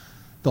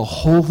 The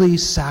holy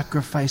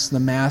sacrifice of the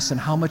Mass and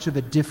how much of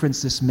a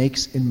difference this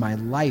makes in my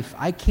life.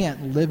 I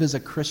can't live as a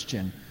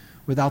Christian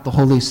without the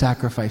holy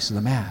sacrifice of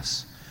the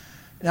Mass.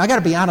 Now, I got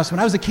to be honest, when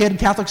I was a kid in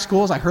Catholic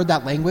schools, I heard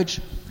that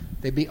language.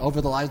 They'd be over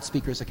the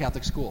loudspeakers at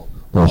Catholic school.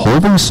 The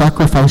holy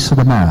sacrifice of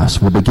the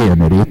Mass will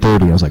begin at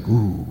 8:30. I was like,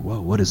 ooh,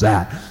 whoa, what is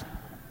that?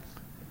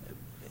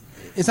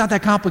 It's not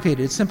that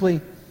complicated. It's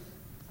simply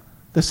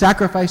the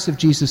sacrifice of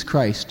Jesus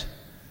Christ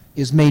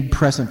is made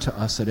present to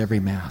us at every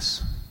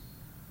Mass.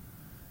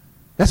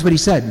 That's what he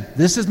said.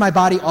 This is my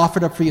body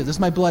offered up for you. This is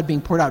my blood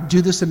being poured out.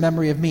 Do this in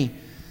memory of me.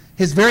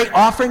 His very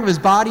offering of his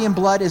body and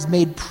blood is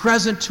made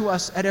present to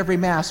us at every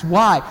Mass.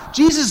 Why?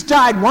 Jesus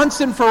died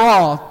once and for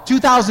all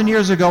 2,000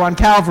 years ago on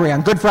Calvary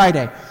on Good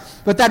Friday.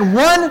 But that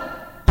one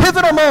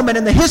pivotal moment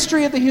in the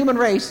history of the human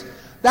race,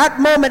 that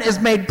moment is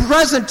made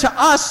present to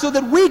us so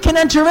that we can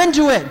enter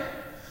into it.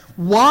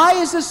 Why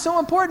is this so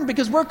important?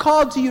 Because we're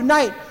called to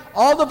unite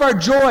all of our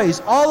joys,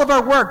 all of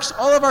our works,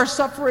 all of our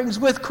sufferings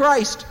with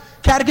Christ.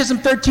 Catechism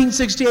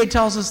 1368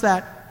 tells us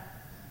that.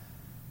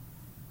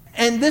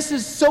 And this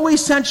is so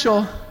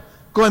essential,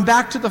 going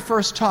back to the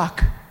first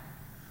talk.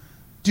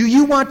 Do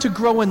you want to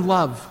grow in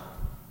love?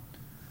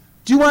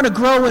 Do you want to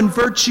grow in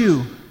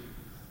virtue?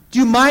 Do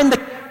you mind the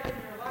gap in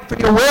your life? Are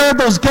you aware of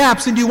those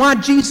gaps? And do you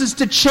want Jesus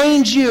to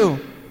change you?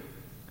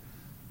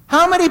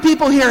 How many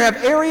people here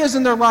have areas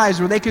in their lives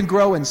where they can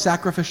grow in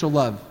sacrificial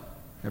love?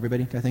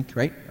 Everybody, I think,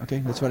 right? Okay,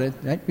 that's what it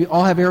is. Right? We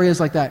all have areas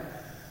like that.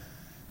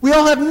 We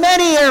all have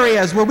many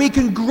areas where we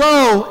can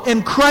grow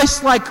in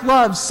Christ-like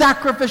love,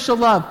 sacrificial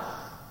love.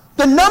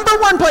 The number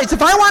one place,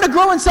 if I want to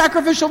grow in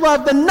sacrificial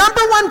love, the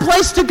number one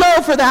place to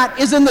go for that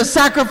is in the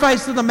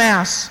sacrifice of the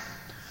Mass,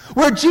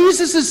 where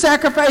Jesus'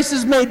 sacrifice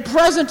is made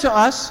present to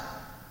us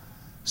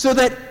so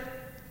that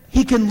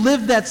he can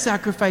live that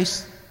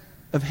sacrifice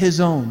of his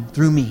own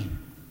through me.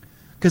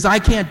 Because I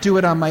can't do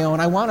it on my own.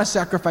 I want to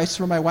sacrifice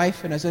for my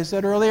wife, and as I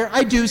said earlier,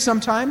 I do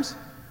sometimes.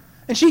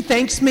 And she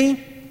thanks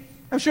me.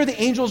 I'm sure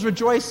the angels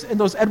rejoice in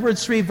those Edward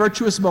Sri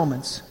virtuous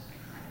moments.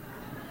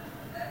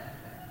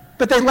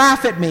 But they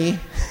laugh at me,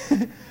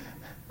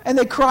 and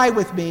they cry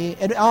with me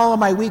at all of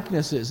my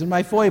weaknesses and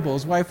my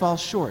foibles where I fall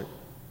short.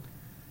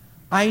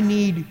 I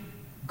need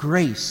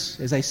grace.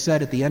 As I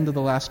said at the end of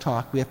the last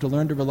talk, we have to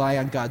learn to rely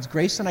on God's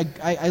grace, and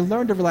I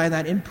learned to rely on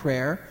that in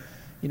prayer,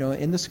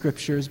 in the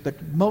Scriptures,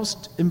 but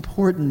most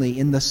importantly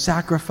in the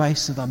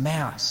sacrifice of the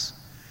Mass.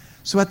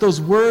 So at those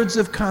words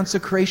of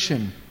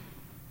consecration,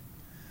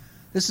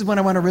 this is when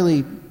I want to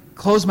really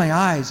close my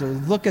eyes or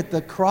look at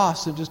the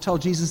cross and just tell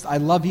Jesus, I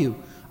love you.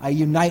 I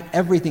unite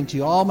everything to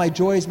you. All my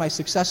joys, my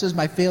successes,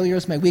 my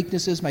failures, my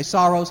weaknesses, my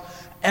sorrows,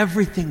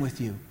 everything with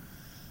you.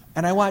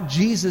 And I want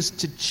Jesus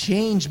to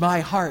change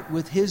my heart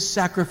with his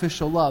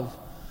sacrificial love.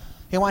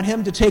 I want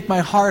him to take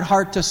my hard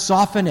heart to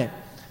soften it.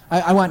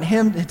 I want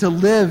him to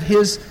live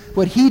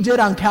what he did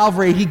on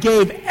Calvary. He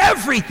gave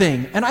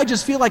everything. And I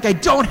just feel like I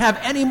don't have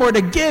any more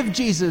to give,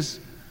 Jesus.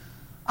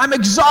 I'm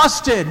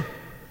exhausted.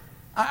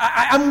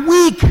 I'm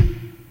weak.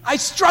 I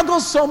struggle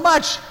so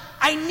much.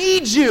 I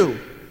need you.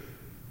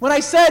 When I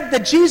said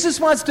that Jesus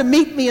wants to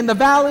meet me in the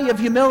valley of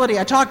humility,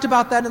 I talked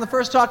about that in the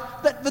first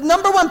talk. The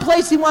number one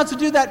place he wants to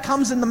do that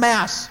comes in the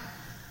Mass.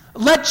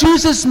 Let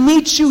Jesus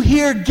meet you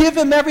here. Give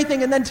him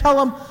everything and then tell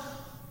him,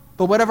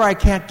 but whatever I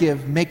can't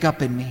give, make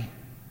up in me.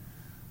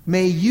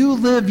 May you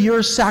live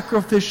your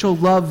sacrificial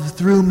love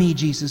through me,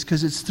 Jesus,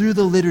 because it's through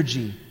the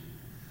liturgy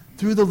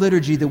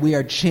that we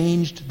are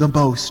changed the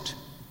most.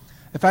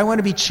 If I want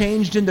to be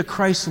changed into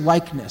Christ's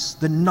likeness,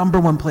 the number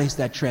one place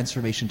that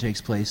transformation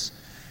takes place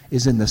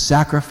is in the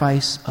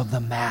sacrifice of the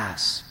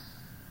Mass.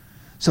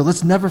 So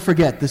let's never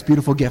forget this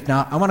beautiful gift.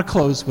 Now, I want to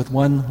close with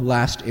one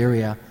last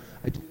area.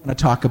 I want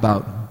to talk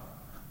about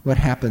what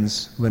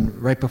happens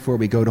right before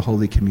we go to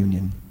Holy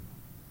Communion.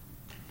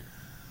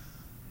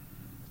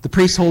 The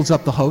priest holds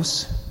up the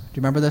host. Do you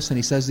remember this? And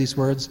he says these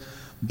words,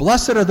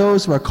 "Blessed are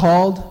those who are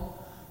called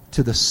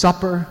to the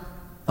supper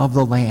of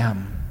the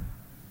Lamb.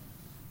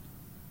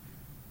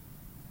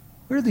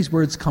 Where do these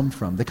words come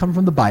from? They come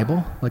from the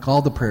Bible, like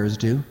all the prayers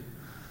do.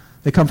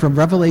 They come from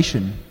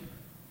Revelation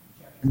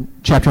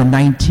chapter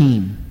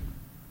 19.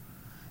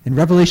 In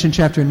Revelation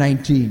chapter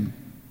 19,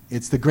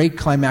 it's the great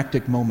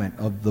climactic moment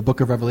of the book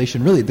of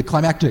Revelation, really the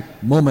climactic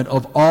moment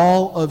of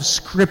all of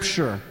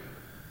Scripture.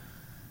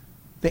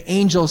 The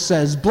angel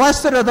says,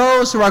 "Blessed are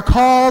those who are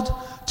called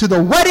to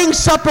the wedding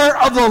supper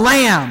of the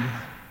Lamb."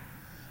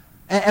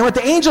 And what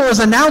the angel is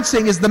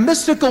announcing is the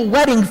mystical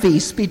wedding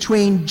feast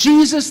between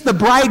Jesus, the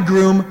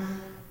bridegroom,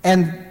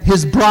 and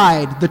his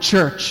bride, the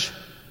church.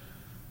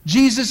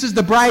 Jesus is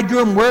the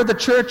bridegroom, we're the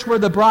church, we're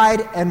the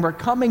bride, and we're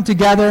coming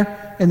together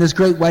in this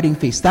great wedding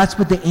feast. That's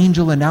what the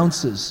angel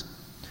announces.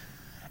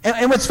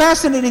 And what's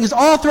fascinating is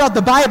all throughout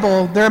the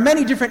Bible, there are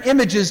many different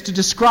images to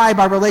describe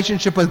our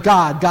relationship with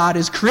God. God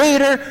is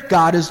creator,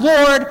 God is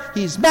Lord,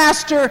 He's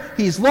master,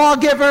 He's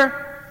lawgiver,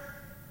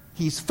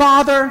 He's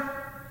Father,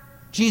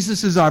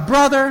 Jesus is our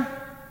brother.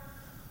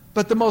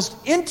 But the most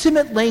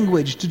intimate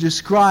language to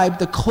describe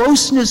the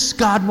closeness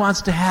God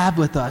wants to have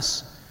with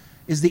us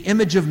is the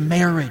image of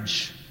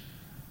marriage.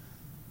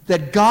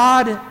 That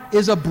God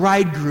is a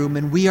bridegroom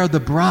and we are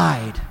the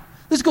bride.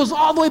 This goes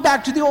all the way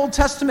back to the Old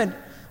Testament.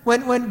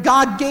 When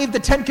God gave the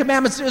Ten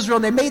Commandments to Israel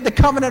and they made the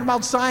covenant at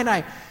Mount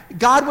Sinai,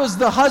 God was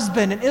the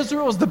husband and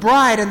Israel was the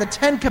bride, and the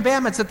Ten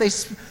Commandments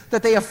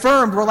that they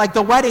affirmed were like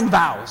the wedding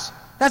vows.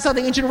 That's how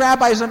the ancient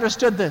rabbis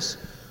understood this.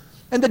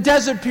 And the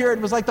desert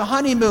period was like the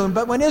honeymoon,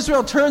 but when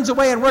Israel turns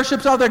away and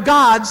worships other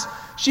gods,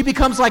 she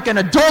becomes like an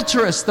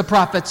adulteress, the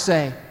prophets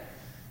say.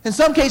 In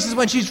some cases,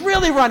 when she's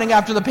really running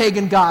after the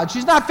pagan god,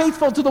 she's not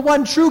faithful to the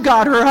one true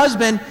God, her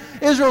husband.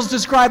 Israel's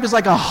described as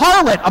like a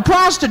harlot, a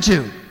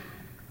prostitute.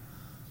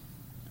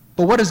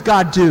 But what does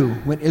God do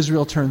when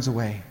Israel turns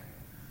away?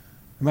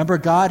 Remember,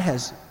 God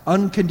has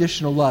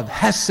unconditional love,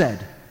 hesed,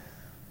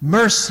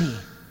 mercy,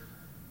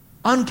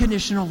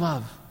 unconditional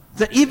love.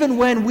 That even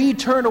when we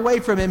turn away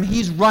from Him,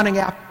 He's running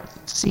after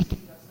us,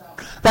 seeking us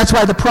out. That's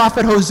why the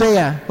prophet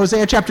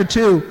Hosea chapter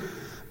 2,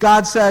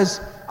 God says,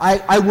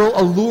 I will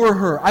allure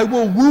her. I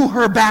will woo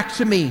her back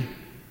to me.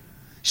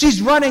 She's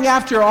running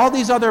after all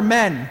these other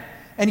men,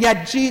 and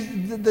yet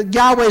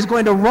Yahweh is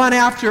going to run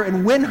after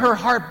and win her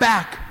heart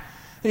back.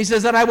 And He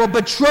says that I will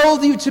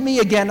betroth you to me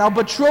again. I'll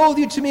betroth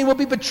you to me and we'll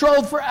be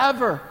betrothed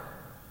forever.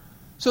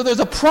 So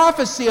there's a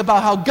prophecy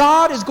about how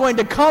God is going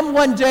to come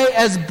one day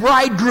as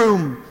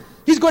bridegroom.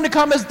 He's going to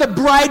come as the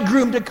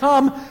bridegroom to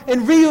come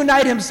and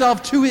reunite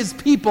Himself to His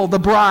people, the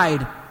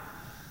bride.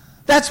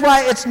 That's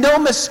why it's no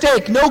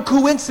mistake, no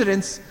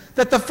coincidence,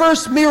 that the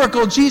first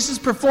miracle Jesus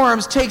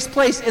performs takes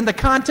place in the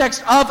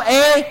context of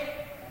a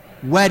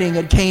wedding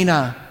at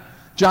Cana,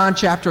 John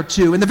chapter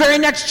 2. In the very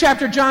next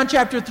chapter, John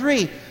chapter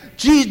 3,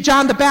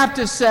 John the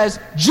Baptist says,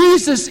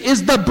 Jesus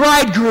is the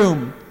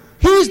bridegroom.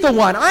 He's the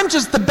one. I'm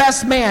just the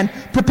best man,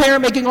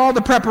 making all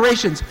the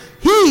preparations.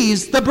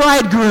 He's the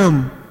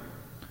bridegroom.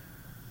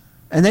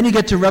 And then you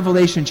get to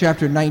Revelation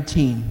chapter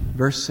 19,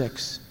 verse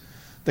 6,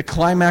 the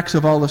climax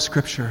of all of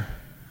Scripture.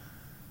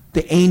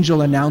 The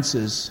angel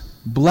announces,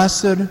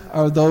 "Blessed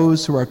are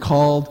those who are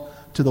called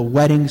to the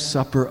wedding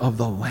supper of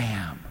the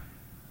Lamb."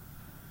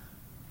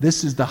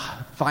 This is the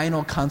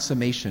final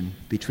consummation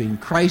between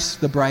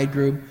Christ, the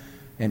bridegroom,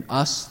 and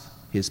us,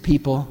 His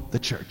people, the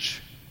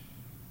church.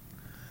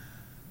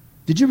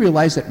 Did you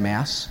realize at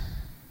Mass,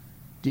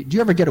 did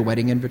you ever get a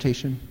wedding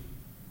invitation?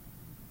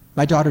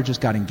 My daughter just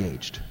got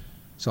engaged.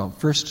 So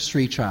first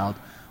Sri child,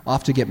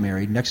 off to get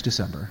married next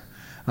December.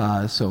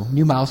 So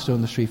new milestone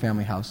in the Sri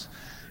family house.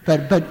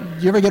 But do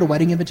you ever get a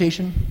wedding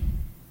invitation?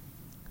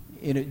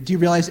 Do you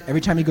realize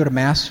every time you go to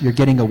Mass, you're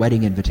getting a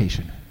wedding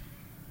invitation?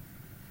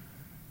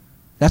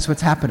 That's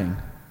what's happening.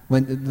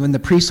 When the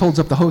priest holds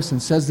up the host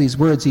and says these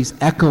words, he's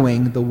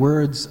echoing the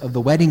words of the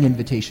wedding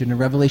invitation in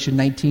Revelation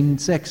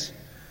 19:6.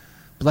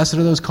 Blessed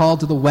are those called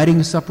to the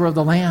wedding supper of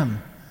the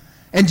Lamb.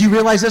 And do you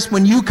realize this?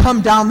 When you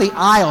come down the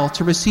aisle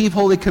to receive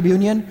Holy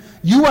Communion,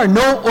 you are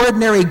no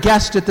ordinary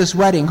guest at this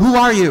wedding. Who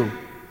are you?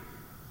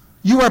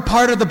 You are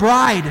part of the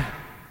bride.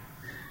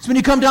 So when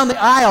you come down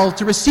the aisle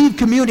to receive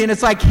communion,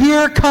 it's like,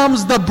 here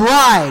comes the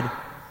bride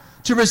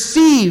to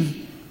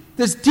receive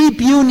this deep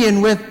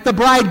union with the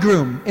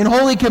bridegroom in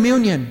Holy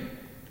Communion.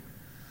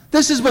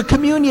 This is what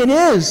communion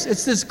is.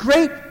 It's this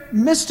great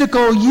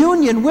mystical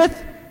union with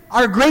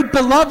our great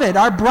beloved,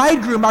 our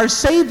bridegroom, our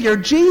Savior,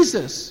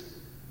 Jesus.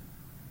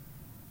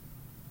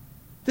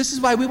 This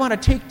is why we want to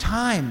take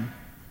time.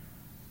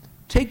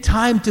 Take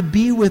time to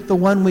be with the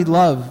one we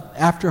love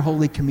after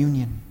Holy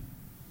Communion.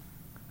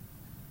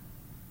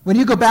 When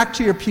you go back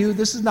to your pew,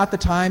 this is not the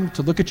time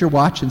to look at your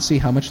watch and see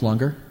how much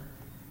longer.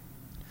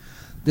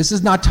 This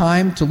is not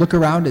time to look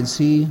around and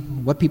see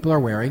what people are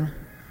wearing,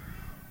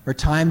 or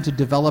time to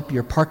develop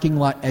your parking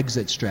lot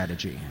exit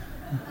strategy.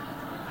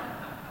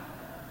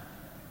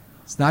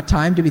 It's not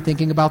time to be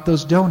thinking about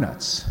those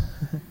donuts.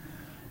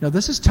 No,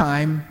 this is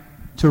time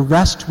to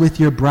rest with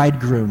your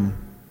bridegroom,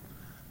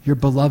 your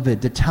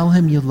beloved, to tell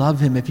him you love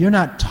him. If you're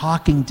not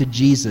talking to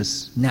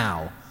Jesus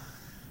now,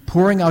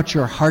 pouring out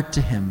your heart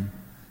to him,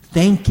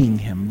 thanking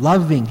him,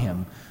 loving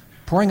him,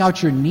 pouring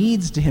out your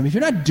needs to him. If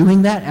you're not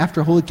doing that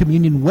after Holy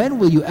Communion, when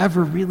will you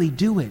ever really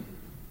do it?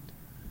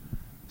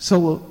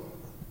 So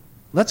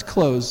let's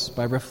close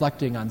by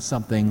reflecting on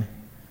something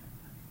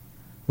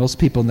most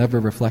people never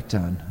reflect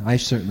on. I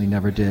certainly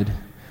never did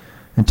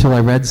until I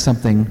read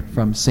something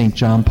from St.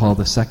 John Paul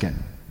II.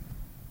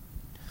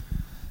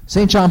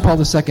 St. John Paul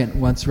II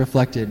once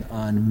reflected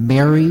on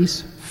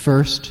Mary's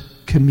first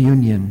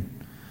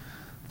communion,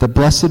 the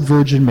Blessed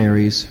Virgin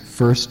Mary's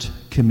first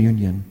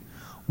communion.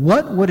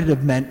 What would it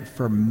have meant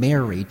for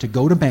Mary to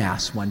go to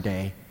Mass one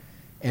day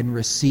and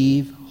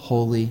receive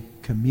Holy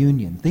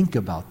Communion? Think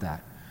about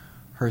that.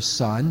 Her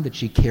son that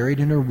she carried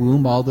in her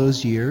womb all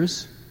those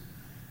years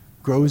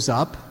grows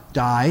up,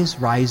 dies,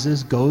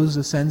 rises, goes,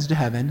 ascends to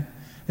heaven,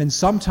 and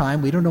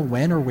sometime, we don't know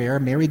when or where,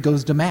 Mary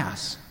goes to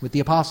Mass with the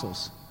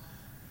apostles.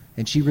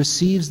 And she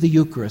receives the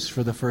Eucharist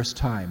for the first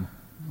time.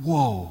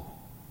 Whoa!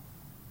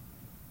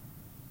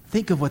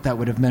 Think of what that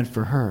would have meant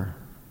for her.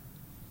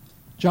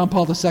 John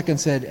Paul II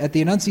said, at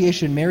the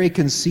Annunciation, Mary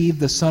conceived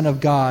the Son of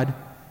God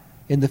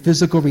in the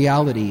physical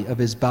reality of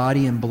his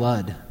body and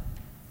blood,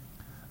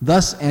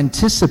 thus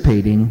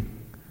anticipating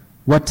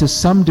what to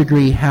some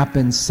degree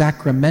happens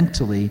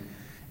sacramentally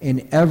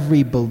in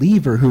every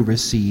believer who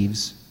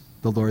receives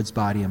the Lord's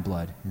body and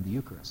blood in the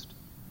Eucharist.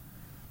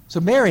 So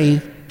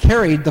Mary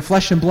carried the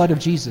flesh and blood of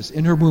Jesus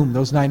in her womb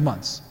those 9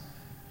 months.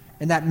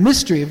 And that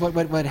mystery of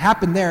what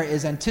happened there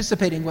is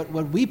anticipating what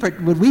we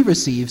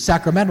receive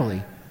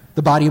sacramentally,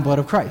 the body and blood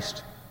of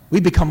Christ. We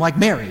become like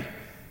Mary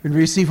when we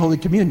receive Holy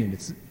Communion.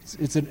 It's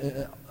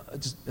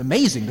just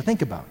amazing to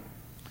think about.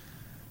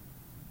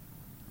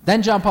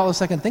 Then John Paul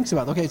II thinks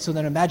about, okay, so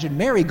then imagine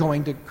Mary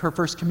going to her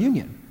first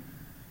communion.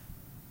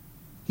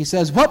 He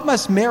says, what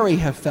must Mary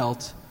have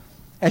felt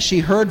as she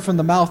heard from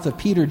the mouth of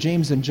Peter,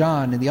 James, and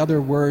John and the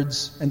other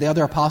words and the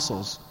other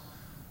apostles,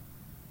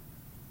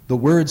 the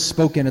words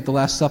spoken at the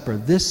Last Supper,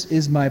 this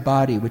is my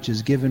body which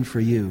is given for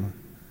you.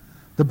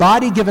 The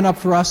body given up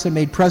for us and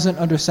made present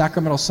under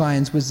sacramental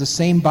signs was the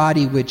same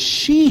body which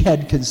she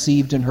had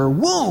conceived in her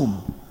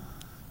womb.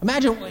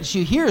 Imagine when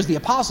she hears the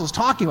apostles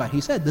talking about it.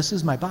 He said, this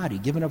is my body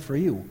given up for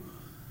you.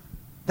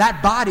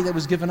 That body that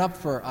was given up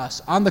for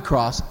us on the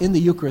cross in the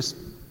Eucharist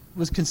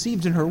was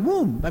conceived in her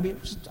womb. I mean,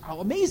 just how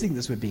amazing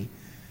this would be.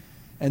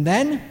 And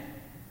then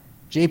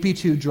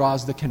JP2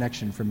 draws the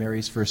connection for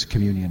Mary's first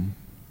communion.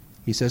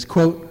 He says,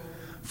 quote,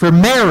 for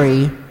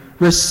Mary,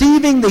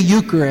 receiving the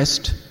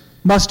Eucharist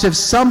must have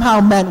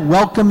somehow meant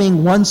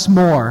welcoming once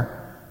more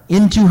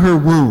into her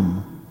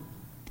womb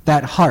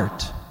that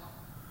heart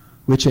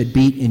which had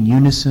beat in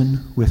unison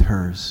with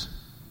hers.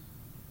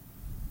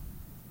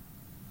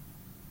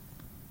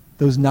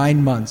 Those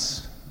 9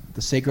 months,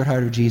 the Sacred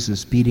Heart of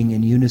Jesus beating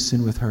in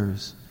unison with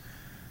hers.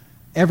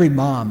 Every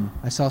mom,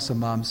 I saw some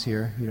moms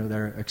here,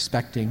 they're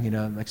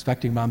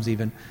expecting moms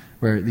even,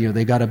 where,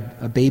 they got a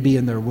baby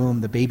in their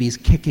womb, the baby's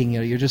kicking,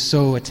 you're just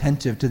so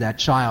attentive to that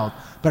child.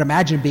 But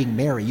imagine being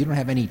Mary. You don't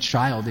have any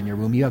child in your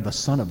womb. You have the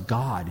Son of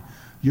God.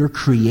 Your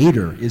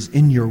Creator is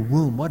in your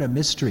womb. What a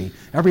mystery.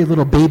 Every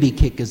little baby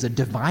kick is a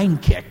divine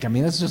kick. I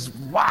mean, that's just,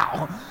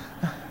 wow.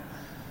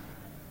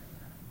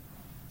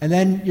 And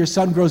then your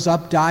son grows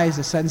up, dies,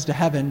 ascends to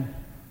heaven,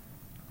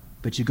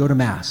 but you go to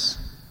Mass.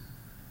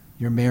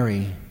 You're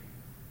Mary.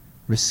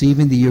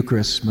 Receiving the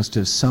Eucharist must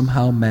have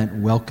somehow meant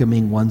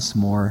welcoming once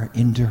more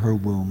into her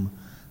womb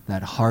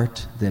that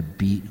heart that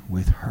beat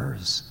with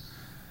hers.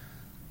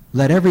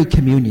 Let every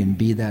communion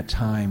be that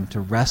time to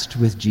rest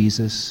with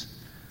Jesus,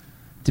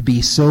 to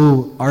be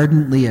so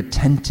ardently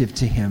attentive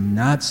to him,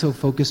 not so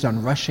focused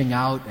on rushing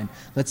out, and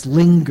let's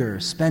linger,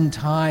 spend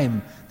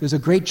time. There's a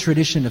great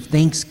tradition of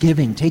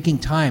thanksgiving, taking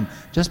time.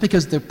 Just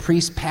because the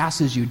priest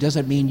passes you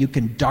doesn't mean you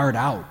can dart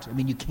out. I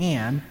mean, you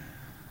can,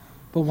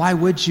 but why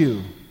would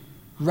you?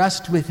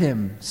 Rest with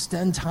him.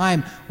 Spend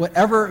time.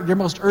 Whatever your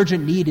most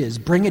urgent need is,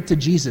 bring it to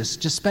Jesus.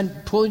 Just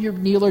pull your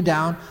kneel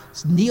down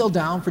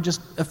for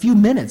just a few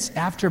minutes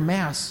after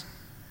Mass.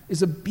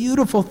 Is a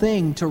beautiful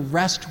thing to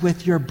rest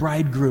with your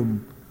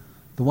bridegroom.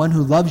 The one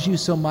who loves you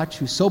so much,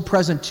 who's so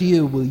present to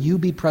you, will you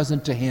be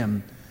present to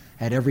him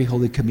at every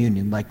Holy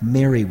Communion like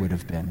Mary would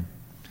have been.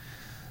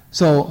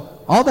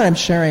 So all that I'm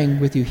sharing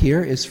with you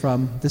here is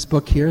from this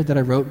book here that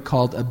I wrote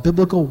called A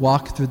Biblical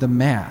Walk Through the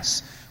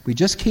Mass. We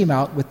just came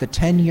out with the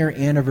 10-year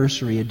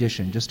anniversary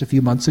edition just a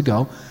few months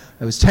ago.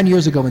 It was 10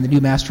 years ago when the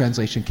new Mass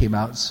translation came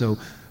out, so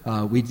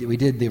we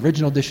did the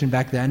original edition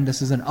back then.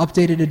 This is an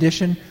updated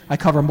edition. I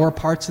cover more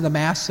parts of the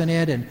Mass in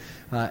it and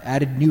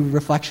added new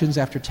reflections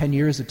after 10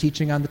 years of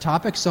teaching on the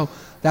topic. So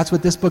that's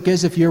what this book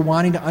is. If you're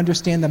wanting to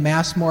understand the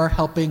Mass more,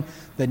 helping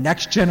the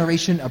next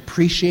generation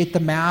appreciate the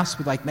Mass,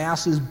 like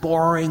Mass is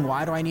boring,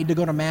 why do I need to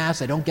go to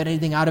Mass? I don't get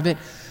anything out of it.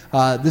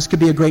 This could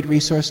be a great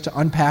resource to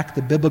unpack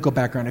the biblical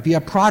background. If you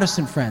have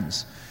Protestant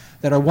friends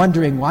that are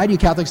wondering, why do you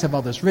Catholics have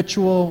all this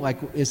ritual?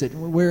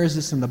 Where is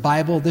this in the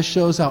Bible? This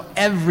shows how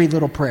every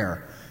little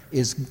prayer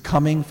is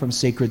coming from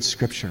sacred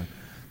Scripture.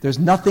 There's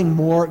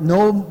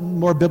no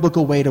more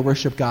biblical way to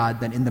worship God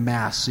than in the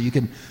Mass. So you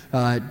can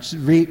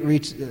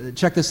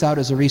check this out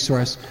as a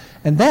resource.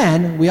 And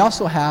then we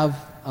also have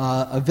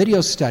a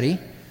video study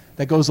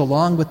that goes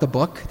along with the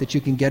book that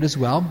you can get as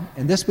well.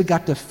 And this we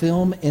got to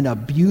film in a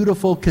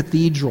beautiful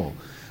cathedral,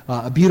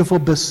 a beautiful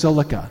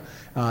basilica.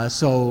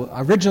 So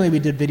originally we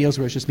did videos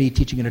where it's just me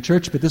teaching in a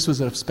church, but this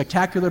was a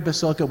spectacular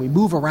basilica. We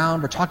move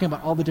around. We're talking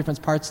about all the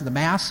different parts of the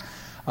Mass.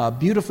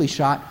 Beautifully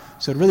shot.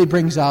 So it really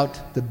brings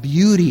out the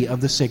beauty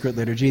of the sacred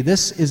liturgy.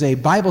 This is a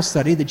Bible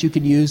study that you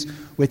can use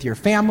with your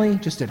family,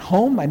 just at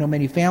home. I know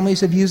many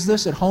families have used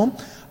this at home.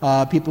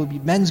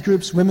 Men's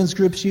groups, women's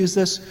groups use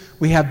this.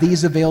 We have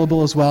these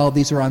available as well.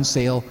 These are on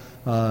sale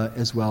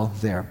as well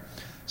there.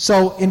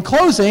 So in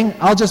closing,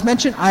 I'll just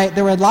mention,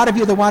 there were a lot of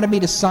you that wanted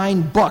me to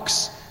sign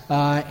books.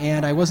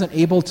 And I wasn't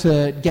able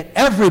to get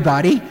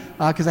everybody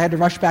because I had to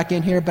rush back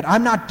in here, but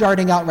I'm not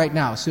darting out right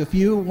now. So if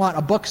you want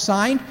a book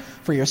signed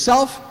for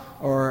yourself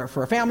or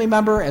for a family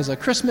member as a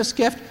Christmas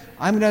gift,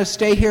 I'm going to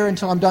stay here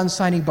until I'm done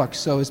signing books.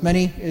 So as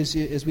many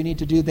as we need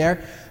to do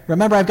there.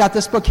 Remember, I've got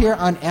this book here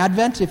on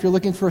Advent. If you're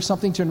looking for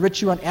something to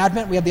enrich you on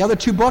Advent, we have the other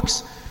 2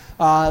 books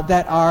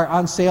that are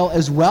on sale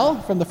as well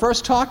from the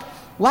first talk.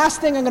 Last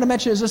thing I'm going to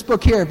mention is this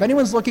book here. If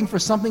anyone's looking for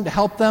something to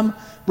help them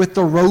with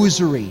the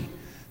rosary,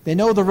 they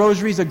know the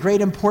rosary is a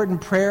great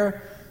important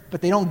prayer,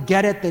 but they don't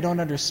get it, they don't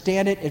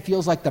understand it. It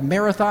feels like the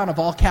marathon of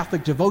all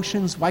Catholic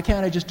devotions. Why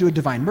can't I just do a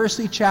Divine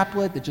Mercy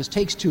chaplet that just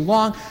takes too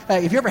long?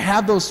 If you ever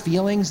have those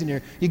feelings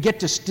and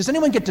does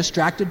anyone get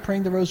distracted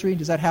praying the rosary?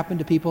 Does that happen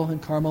to people in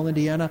Carmel,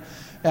 Indiana?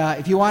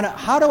 If you want to,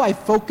 how do I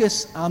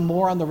focus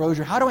more on the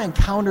rosary? How do I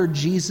encounter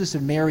Jesus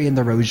and Mary in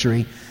the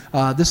rosary?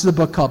 This is a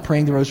book called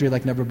Praying the Rosary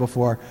Like Never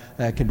Before.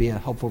 That can be a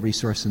helpful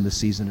resource in this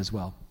season as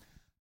well.